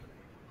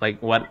 Like,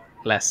 what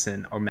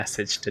lesson or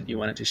message did you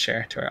wanted to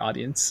share to our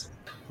audience?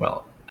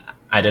 Well,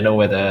 I don't know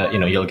whether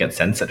you'll get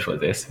censored for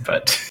this,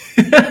 but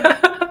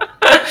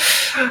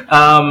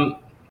um,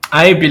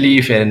 I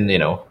believe in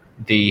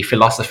the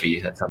philosophy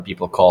that some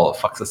people call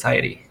 "fuck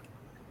society,"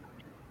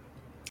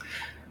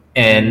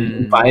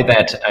 and by Mm,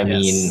 that I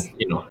yes.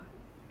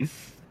 mean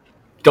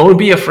don't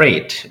be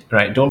afraid,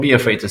 right? Don't be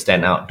afraid to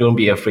stand out. Don't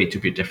be afraid to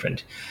be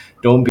different.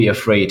 Don't be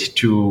afraid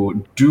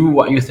to do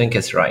what you think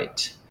is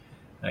right,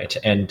 right?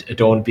 And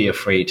don't be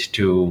afraid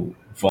to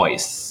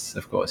voice,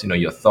 of course,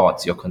 your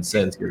thoughts, your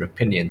concerns, your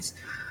opinions,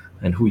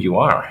 and who you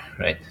are,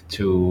 right,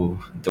 to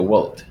the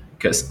world.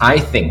 Because I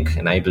think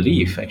and I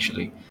believe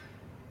actually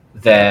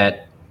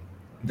that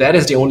that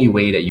is the only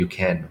way that you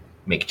can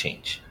make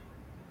change,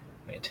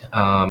 right?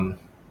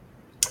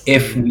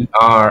 If we Mm,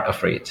 are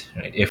afraid,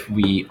 right, if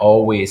we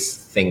always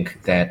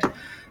think that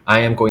I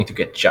am going to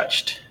get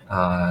judged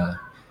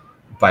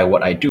by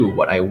what I do,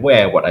 what I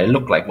wear, what I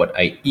look like, what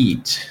I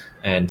eat,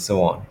 and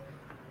so on,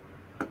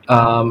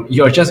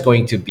 you're just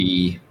going to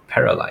be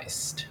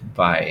paralyzed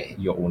by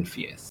your own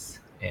fears,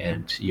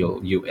 and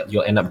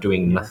you'll end up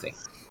doing nothing,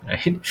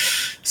 yes. right?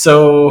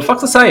 So fuck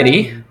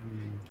society. Mm,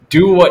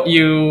 Do what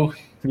you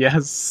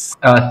yes.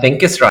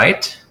 think is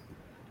right,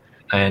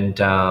 and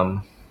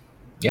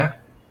yeah,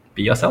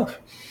 be yourself.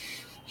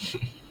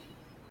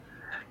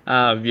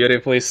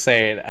 Beautifully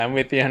said. I'm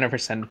with you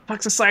 100%.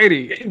 Fuck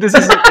society. This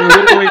is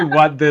literally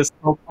what this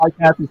whole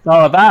podcast is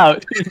all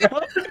about.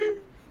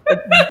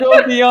 Like,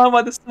 go beyond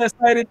what the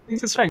society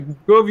thinks is right.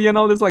 Go beyond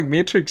all this like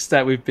matrix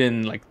that we've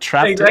been like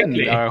trapped in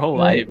Exactly. our whole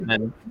Right.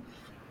 life,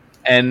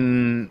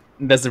 and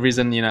that's the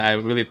reason I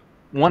really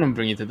want to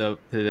bring you to the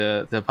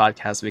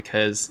podcast,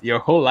 because your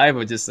whole life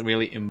just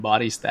really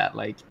embodies that.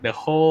 Like, the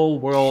whole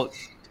world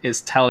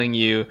is telling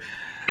you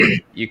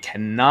you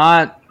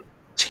cannot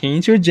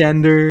change your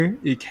gender,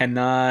 you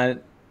cannot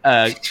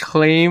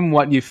claim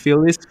what you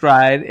feel is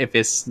right if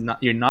it's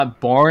not, you're not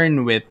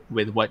born with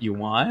what you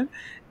want,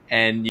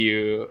 and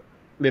you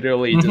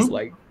literally just Hmm.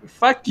 like,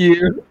 fuck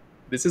you,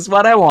 this is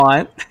what I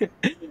want,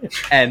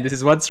 and this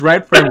is what's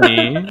right for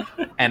me,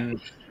 and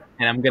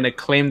I'm gonna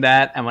claim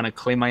that. I want to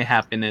claim my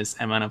happiness.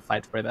 I want to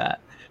fight for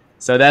that.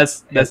 So And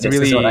that's this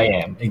is what I really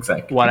am. what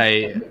Exactly.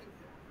 I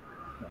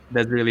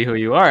that's really who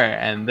you are,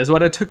 and that's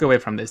what I took away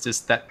from this,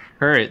 just that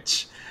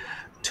courage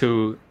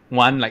to,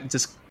 one, like,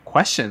 just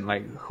question,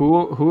 like,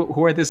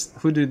 who are this,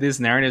 who do these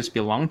narratives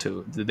belong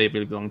to? Do they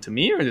really belong to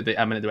me, or do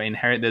I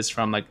inherit this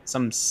from like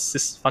some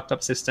fucked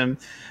up system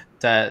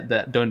that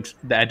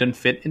I don't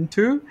fit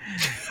into?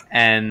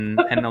 And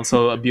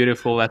also a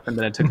beautiful lesson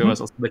that I took away was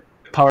Hmm. also the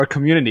power of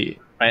community,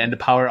 right, and the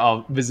power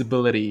of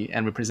visibility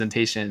and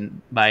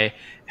representation, by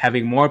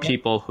having more Yeah.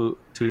 people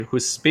who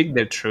speak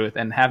their truth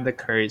and have the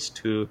courage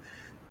to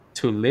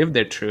live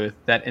their truth,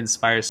 that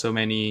inspires so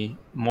many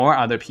more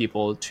other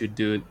people to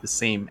do the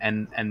same.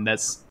 And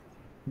that's,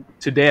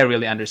 today I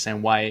really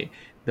understand why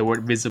the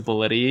word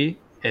visibility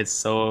is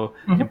so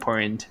Hmm.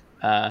 important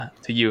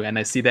to you, and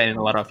I see that in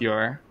a lot of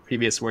your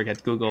previous work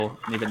at Google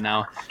and even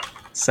now.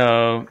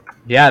 So,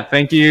 yeah,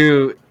 thank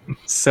you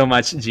so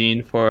much,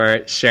 Gene,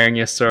 for sharing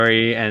your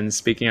story and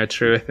speaking your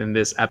truth in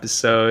this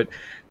episode.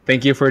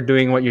 Thank you for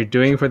doing what you're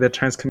doing for the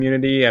trans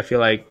community. I feel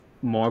like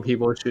more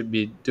people should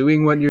be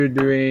doing what you're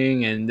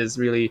doing, and just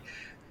really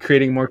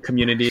creating more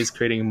communities,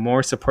 creating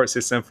more support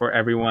system for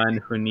everyone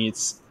who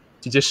needs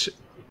to just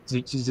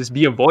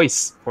be a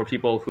voice for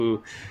people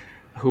who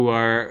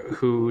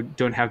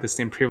don't have the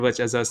same privilege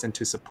as us, and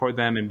to support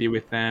them and be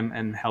with them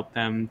and help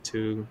them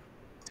to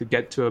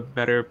get to a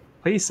better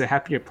place, a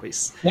happier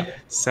place. Yeah.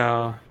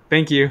 So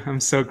thank you. I'm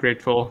so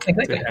grateful to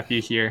Exactly. have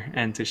you here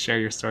and to share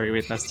your story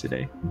with us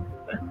today.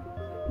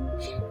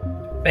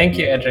 Thank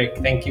you, Edric.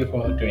 Thank you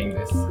for doing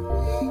this.